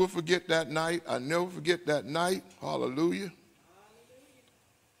never will forget that night. I never forget that night. Hallelujah.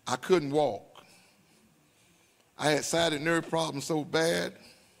 I couldn't walk. I had sciatic nerve problems so bad.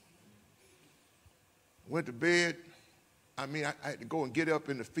 Went to bed. I had to go and get up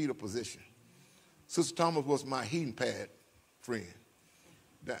in the fetal position. Sister Thomas was my heating pad friend.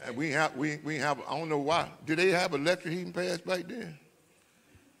 We have, I don't know why. Did they have electric heating pads back then?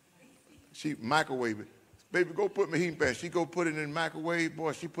 She microwaved it. Baby, go put my heating pad. She go put it in the microwave.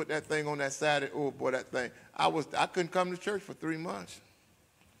 Boy, she put that thing on that side. Oh, boy, that thing. I couldn't come to church for 3 months.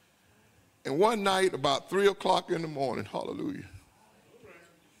 And one night, about 3 o'clock in the morning, hallelujah,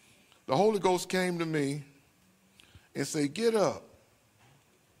 the Holy Ghost came to me and said, get up.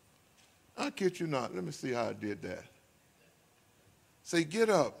 I kid you not. Let me see how I did that. Say, get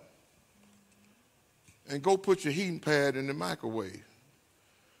up and go put your heating pad in the microwave.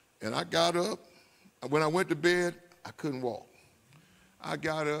 And I got up. When I went to bed, I couldn't walk. I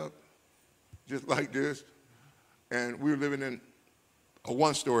got up just like this, and we were living in a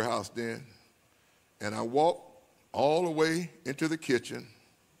one-story house then. And I walked all the way into the kitchen,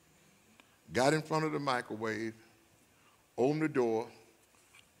 got in front of the microwave, opened the door,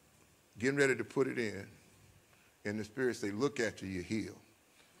 getting ready to put it in, and the Spirit said, look at you, you're healed.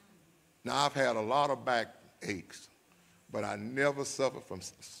 Now, I've had a lot of back aches, but I never suffered from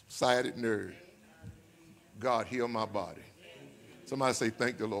sciatic nerve. God healed my body. Somebody say,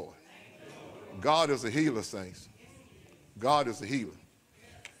 thank the Lord. God is a healer, saints. God is a healer.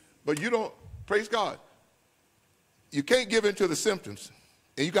 But you don't, praise God, you can't give in to the symptoms,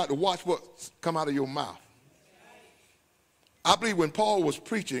 and you got to watch what come out of your mouth. I believe when Paul was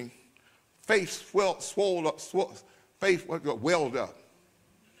preaching, faith swelled up, faith welled up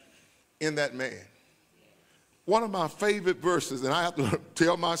in that man. One of my favorite verses, and I have to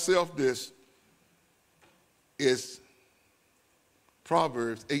tell myself this, is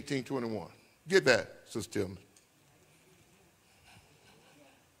Proverbs 18:21. Get that, Sister Tillman.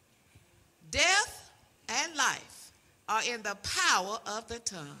 Death and life are in the power of the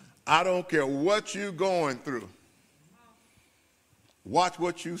tongue. I don't care what you're going through. Watch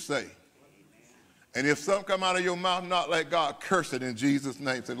what you say. And if something come out of your mouth not like God, curse it in Jesus'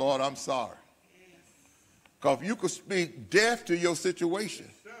 name. Say, Lord, I'm sorry. Because you could speak death to your situation.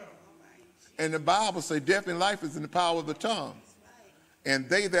 And the Bible says death and life is in the power of the tongue. And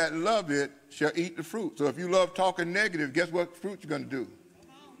they that love it shall eat the fruit. So if you love talking negative, guess what fruit you're going to do?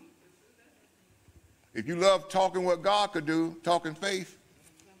 If you love talking what God could do, talking faith,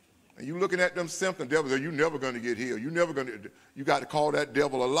 and you looking at them symptoms, devil says, you're never going to get healed. You're never going to. You got to call that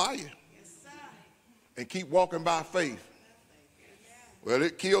devil a liar. And keep walking by faith. Well,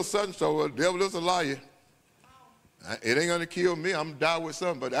 it killed such and so. Well, the devil is a liar. It ain't going to kill me. I'm going to die with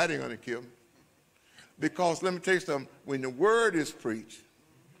something, but that ain't going to kill me. Because let me tell you something. When the word is preached,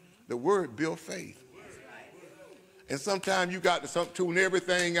 the word builds faith. And sometimes you got to tune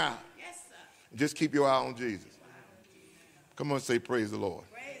everything out. Just keep your eye on Jesus. Come on, say praise the Lord.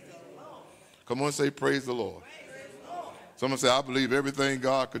 Come on, say praise the Lord. Someone say, I believe everything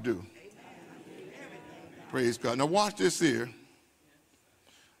God could do. Praise God. Now watch this here.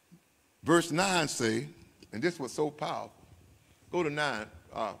 Verse 9 say, and this was so powerful. Go to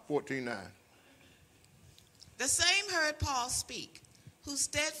 14:9. The same heard Paul speak, who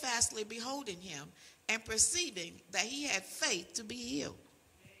steadfastly beholding him and perceiving that he had faith to be healed.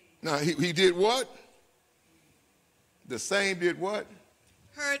 Now he did what? The same did what?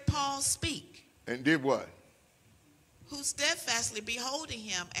 Heard Paul speak. And did what? Who steadfastly beholding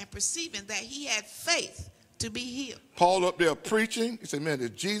him and perceiving that he had faith to be healed. Paul up there preaching. He said, man,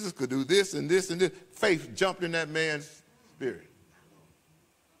 if Jesus could do this and this and this, faith jumped in that man's spirit.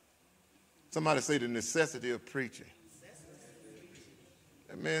 Somebody say the necessity of preaching.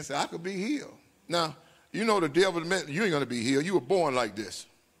 That man said, I could be healed. Now, you know the devil meant you ain't going to be healed. You were born like this.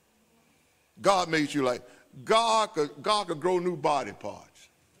 God made you like, God could grow new body parts.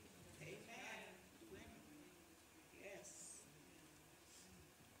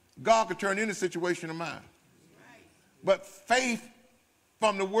 God could turn any situation of mine. But faith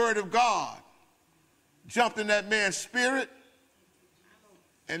from the word of God jumped in that man's spirit,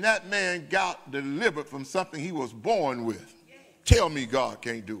 and that man got delivered from something he was born with. Tell me God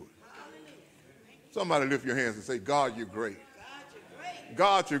can't do it. Somebody lift your hands and say, God, you're great.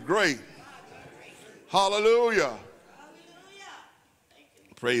 God, you're great. Hallelujah.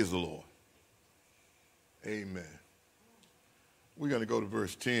 Praise the Lord. Amen. We're going to go to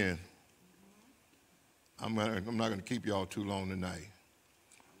verse 10. I'm not going to keep y'all too long tonight.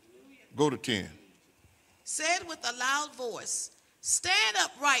 Go to 10. Said with a loud voice, stand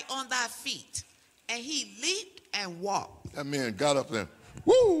upright on thy feet. And he leaped and walked. That man got up there.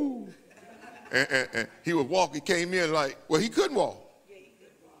 Woo! And he was walking. He came in like, well, he couldn't walk.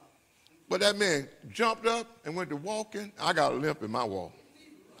 But that man jumped up and went to walking. I got a limp in my walk.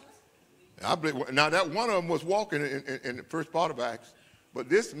 Now, that one of them was walking in the first part of Acts, but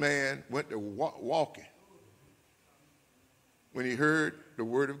this man went to walking when he heard the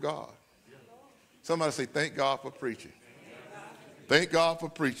word of God. Somebody say, thank God for preaching. Thank God for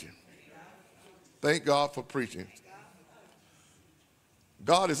preaching. Thank God for preaching.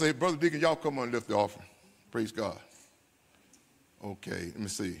 God is saying, Brother Deacon, y'all come on and lift the offering. Praise God. Okay, let me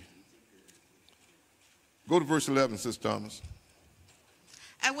see. Go to verse 11, Sister Thomas.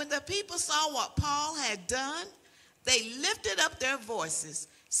 And when the people saw what Paul had done, they lifted up their voices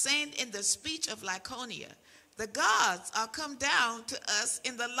saying in the speech of Lycaonia, the gods are come down to us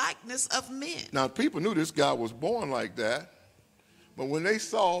in the likeness of men. Now, people knew this guy was born like that, but when they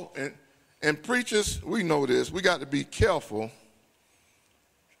saw, and preachers, we know this, we got to be careful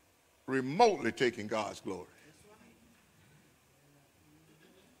remotely taking God's glory.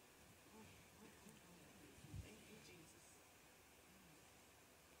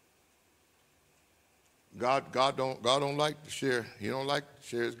 God don't like to share. He don't like to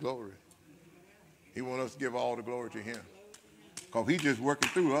share his glory. He wants us to give all the glory to him, because he's just working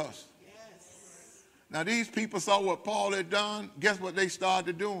through us. Now, these people saw what Paul had done. Guess what they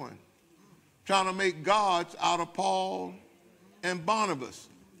started doing? Trying to make gods out of Paul and Barnabas.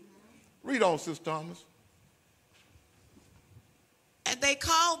 Read on, Sister Thomas. And they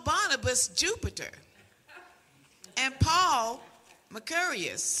called Barnabas Jupiter, and Paul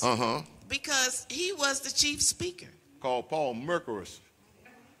Mercurius, because he was the chief speaker. Called Paul Mercurius,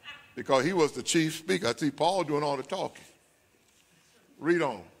 because he was the chief speaker. I see Paul doing all the talking. Read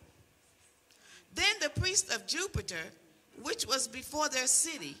on. Then the priest of Jupiter, which was before their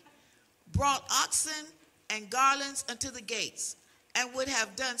city, brought oxen and garlands unto the gates, and would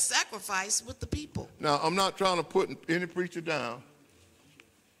have done sacrifice with the people. Now, I'm not trying to put any preacher down,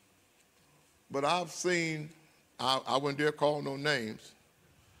 but I've seen, I wouldn't dare call no names,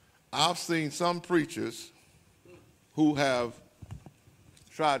 I've seen some preachers who have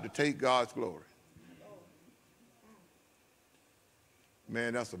tried to take God's glory.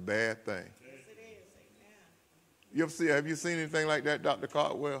 Man, that's a bad thing. You ever see, have you seen anything like that, Dr.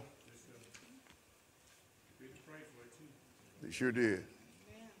 Caldwell? They sure did.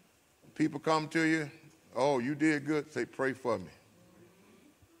 People come to you, oh, you did good, say, pray for me.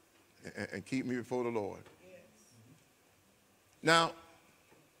 And keep me before the Lord. Now,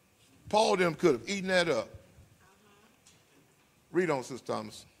 Paul them could have eaten that up. Read on, Sister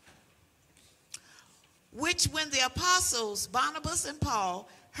Thomas. Which when the apostles, Barnabas and Paul,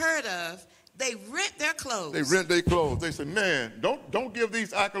 heard of, they rent their clothes. They rent their clothes. They said, man, don't give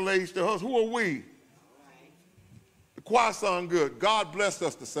these accolades to us. Who are we? The choir sung good. God blessed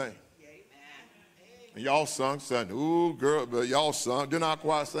us to sing. And y'all sung Sunday. Ooh, girl, but y'all sung. Didn't our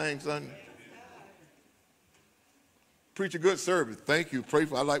choir sing Sunday? Preach a good service. Thank you. Pray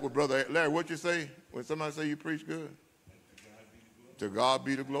for. I like what Brother Larry, what you say when somebody say you preach good? To God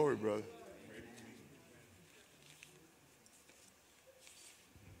be the glory, brother.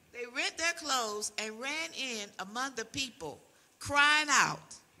 They rent their clothes and ran in among the people, crying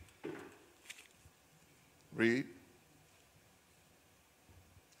out. Read.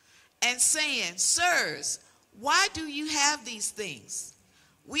 And saying, sirs, why do you have these things?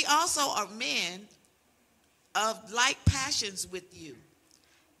 We also are men of like passions with you,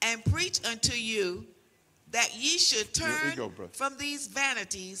 and preach unto you that ye should turn from these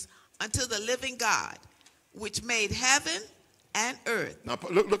vanities unto the living God, which made heaven and earth. Now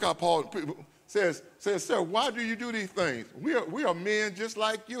look how Paul says, sir, why do you do these things? We are men just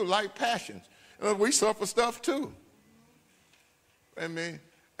like you, like passions. We suffer stuff too. Amen.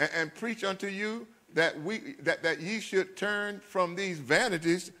 And preach unto you that ye should turn from these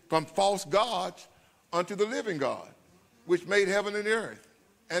vanities, from false gods, unto the living God, which made heaven and the earth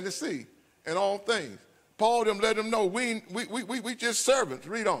and the sea and all things. Paul them let them know we just servants.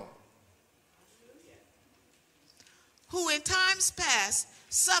 Read on. Who in times past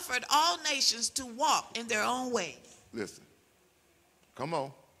suffered all nations to walk in their own ways. Listen. Come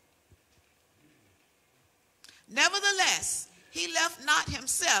on. Nevertheless, he left not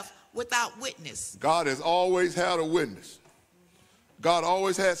himself without witness. God has always had a witness. God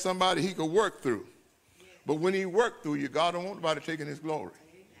always had somebody he could work through. But when he worked through you, God don't want nobody taking his glory.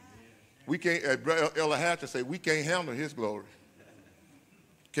 We can't, as Ella Hatcher say, we can't handle his glory.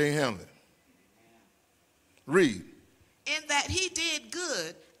 Can't handle it. Read. In that he did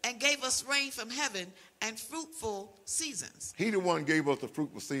good and gave us rain from heaven and fruitful seasons. He the one gave us the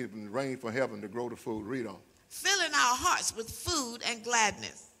fruitful season and rain from heaven to grow the food. Read on. Filling our hearts with food and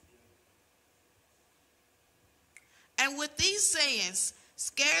gladness. And with these sayings,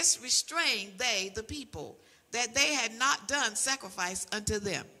 scarce restrained they the people, that they had not done sacrifice unto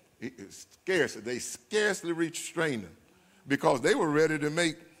them. They scarcely restrained them, because they were ready to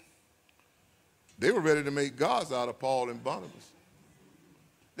make gods out of Paul and Barnabas.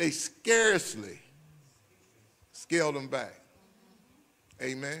 They scarcely scaled them back.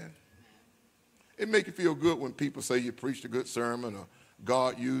 Amen. It makes you feel good when people say you preached a good sermon or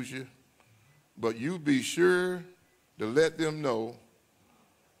God used you, but you be sure to let them know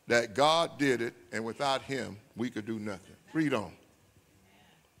that God did it, and without him, we could do nothing. Read on.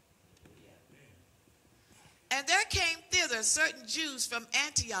 And there came thither certain Jews from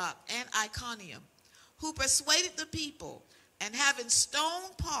Antioch and Iconium, who persuaded the people, and having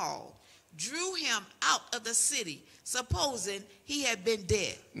stoned Paul, drew him out of the city, supposing he had been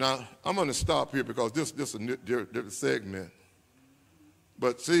dead. Now, I'm going to stop here because this is a different segment.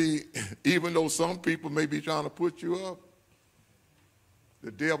 But see, even though some people may be trying to put you up,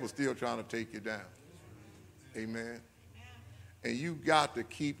 the devil's still trying to take you down. Amen. And you got to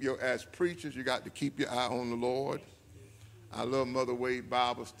keep as preachers, you got to keep your eye on the Lord. I love Mother Wade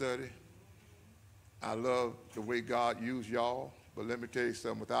Bible study. I love the way God used y'all. But let me tell you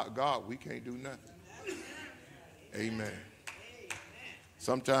something, without God, we can't do nothing. Amen.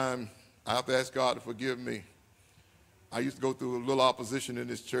 Sometimes I have to ask God to forgive me. I used to go through a little opposition in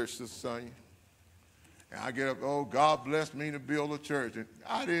this church, Sister Sonia. And I get up, oh, God blessed me to build a church. And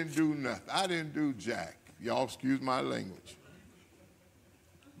I didn't do nothing. I didn't do jack. Y'all excuse my language.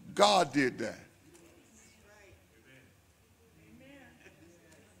 God did that.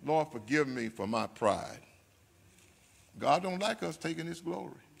 Lord, forgive me for my pride. God don't like us taking his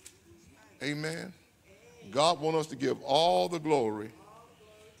glory. Amen. God wants us to give all the glory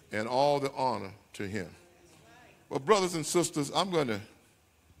and all the honor to him. Well, brothers and sisters, I'm going to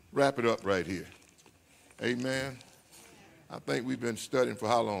wrap it up right here. Amen. I think we've been studying for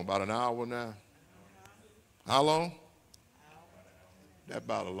how long? About an hour now? How long? That's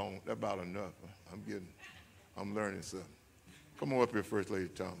about enough. I'm learning something. Come on up here, First Lady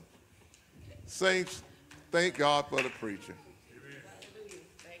Thomas. Saints, thank God for the preacher.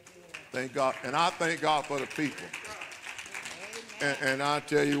 Thank God. And I thank God for the people. And I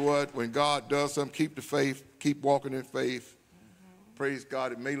tell you what, when God does something, keep the faith, keep walking in faith. Praise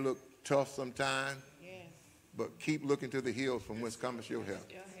God. It may look tough sometimes, but keep looking to the hills from whence cometh your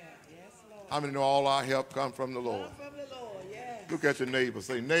help. How many know all our help comes from the Lord? Look at your neighbor.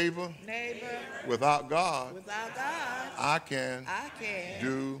 Say, neighbor, without God, I can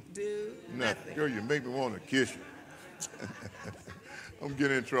do nothing. Girl, you make me want to kiss you. I'm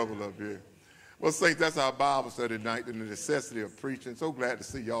getting in trouble up here. Well, saints, that's our Bible study tonight, and the necessity of preaching. So glad to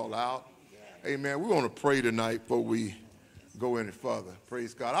see y'all out. Amen. We want to pray tonight before we go any further.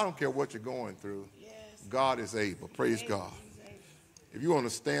 Praise God. I don't care what you're going through. God is able. Praise God. If you want to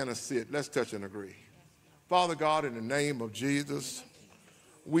stand or sit, let's touch and agree. Father God, in the name of Jesus,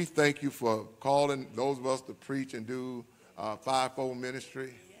 we thank you for calling those of us to preach and do fivefold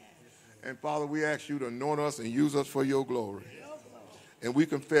ministry. And Father, we ask you to anoint us and use us for your glory. And we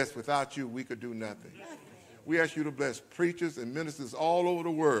confess without you, we could do nothing. We ask you to bless preachers and ministers all over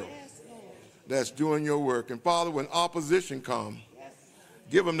the world that's doing your work. And Father, when opposition comes,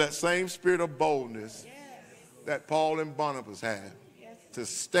 give them that same spirit of boldness that Paul and Barnabas had to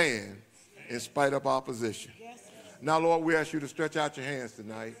stand in spite of opposition. Now, Lord, we ask you to stretch out your hands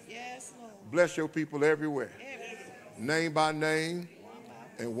tonight. Bless your people everywhere, name by name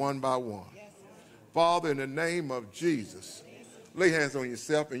and one by one. Father, in the name of Jesus, lay hands on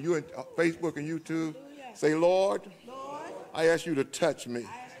yourself, and you on Facebook and YouTube, say, Lord, I ask you to touch me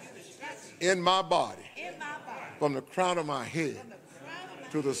in my body, from the crown of my head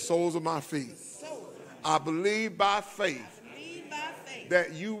to the soles of my feet. I believe by faith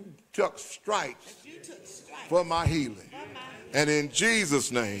that you took stripes for my healing. And in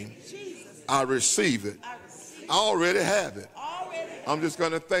Jesus' name, I receive it. I already have it. I'm just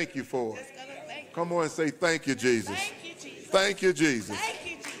going to thank you for it. Come on and say, thank you, Jesus. Thank you, Jesus.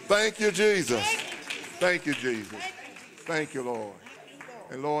 Thank you, Jesus. Thank you, Jesus. Thank you, Lord.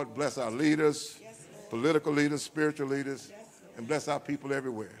 And Lord, bless our leaders, political leaders, spiritual leaders, and bless our people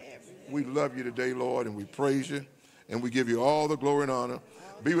everywhere. We love you today, Lord, and we praise you, and we give you all the glory and honor.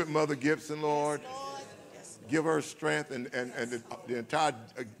 Be with Mother Gibson, Lord. Give her strength and the entire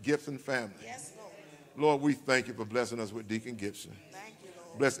Gibson family. Lord, we thank you for blessing us with Deacon Gibson.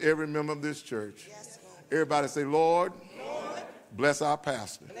 Bless every member of this church. Everybody say, Lord, bless our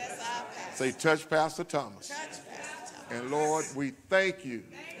pastor. Say, touch Pastor Thomas. And Lord, we thank you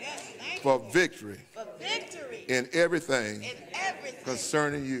for victory in everything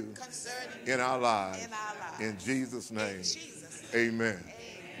concerning you in our lives. In Jesus' name, amen.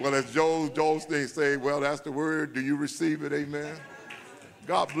 Well, as Joel Osteen say, well, that's the word. Do you receive it? Amen.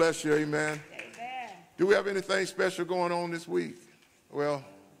 God bless you. Amen. Do we have anything special going on this week? Well,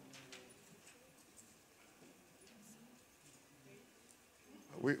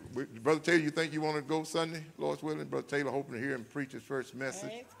 Brother Taylor, you think you want to go Sunday, Lord's willing? Brother Taylor hoping to hear him preach his first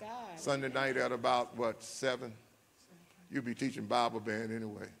message. Sunday night at about, 7? You'll be teaching Bible band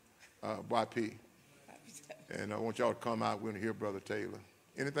anyway, YP. And I want y'all to come out. We're going to hear Brother Taylor.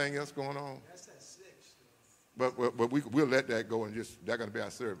 Anything else going on? That's at 6. But we'll let that go and that's going to be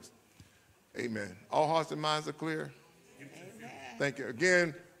our service. Amen. All hearts and minds are clear? Amen. Thank you.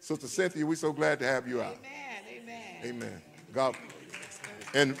 Again, Sister Cynthia, we're so glad to have you out. Amen. Amen. God.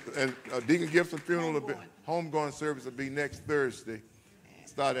 And Deacon Gibson's funeral, homegoing service will be next Thursday.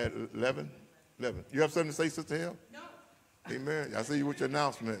 Start at 11. 11. You have something to say, Sister Hill? No. Amen. I see you with your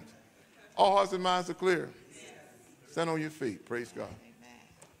announcement. All hearts and minds are clear. Stand on your feet. Praise God.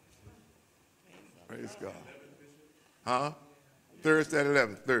 Praise God. Huh? Thursday at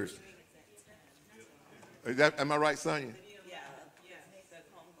 11. Thursday. Am I right, Sonia? Yeah, that's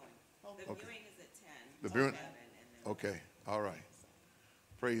homegoing. The Okay. viewing is at 10. The viewing? 11, and then Okay. All right.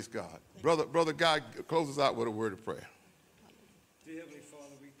 Praise God. Brother God, close us out with a word of prayer. Dear Heavenly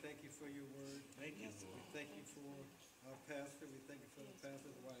Father, we thank you for your word. Thank you. We thank you for our pastor. We thank you for the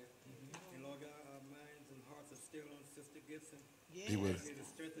pastor's wife. And Lord God, our minds and hearts are still on Sister Gibson. Be with us. We to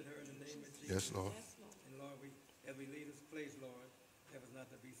strengthen her in the name of Jesus. Yes, Lord. And Lord, as we leave this place, Lord, help us not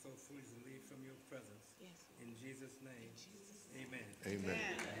to be so foolish to leave from your presence. In Jesus' name, amen. Amen.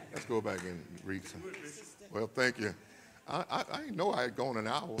 Let's go back and read some. Well, thank you. I didn't know I had gone an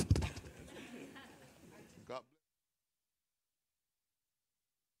hour.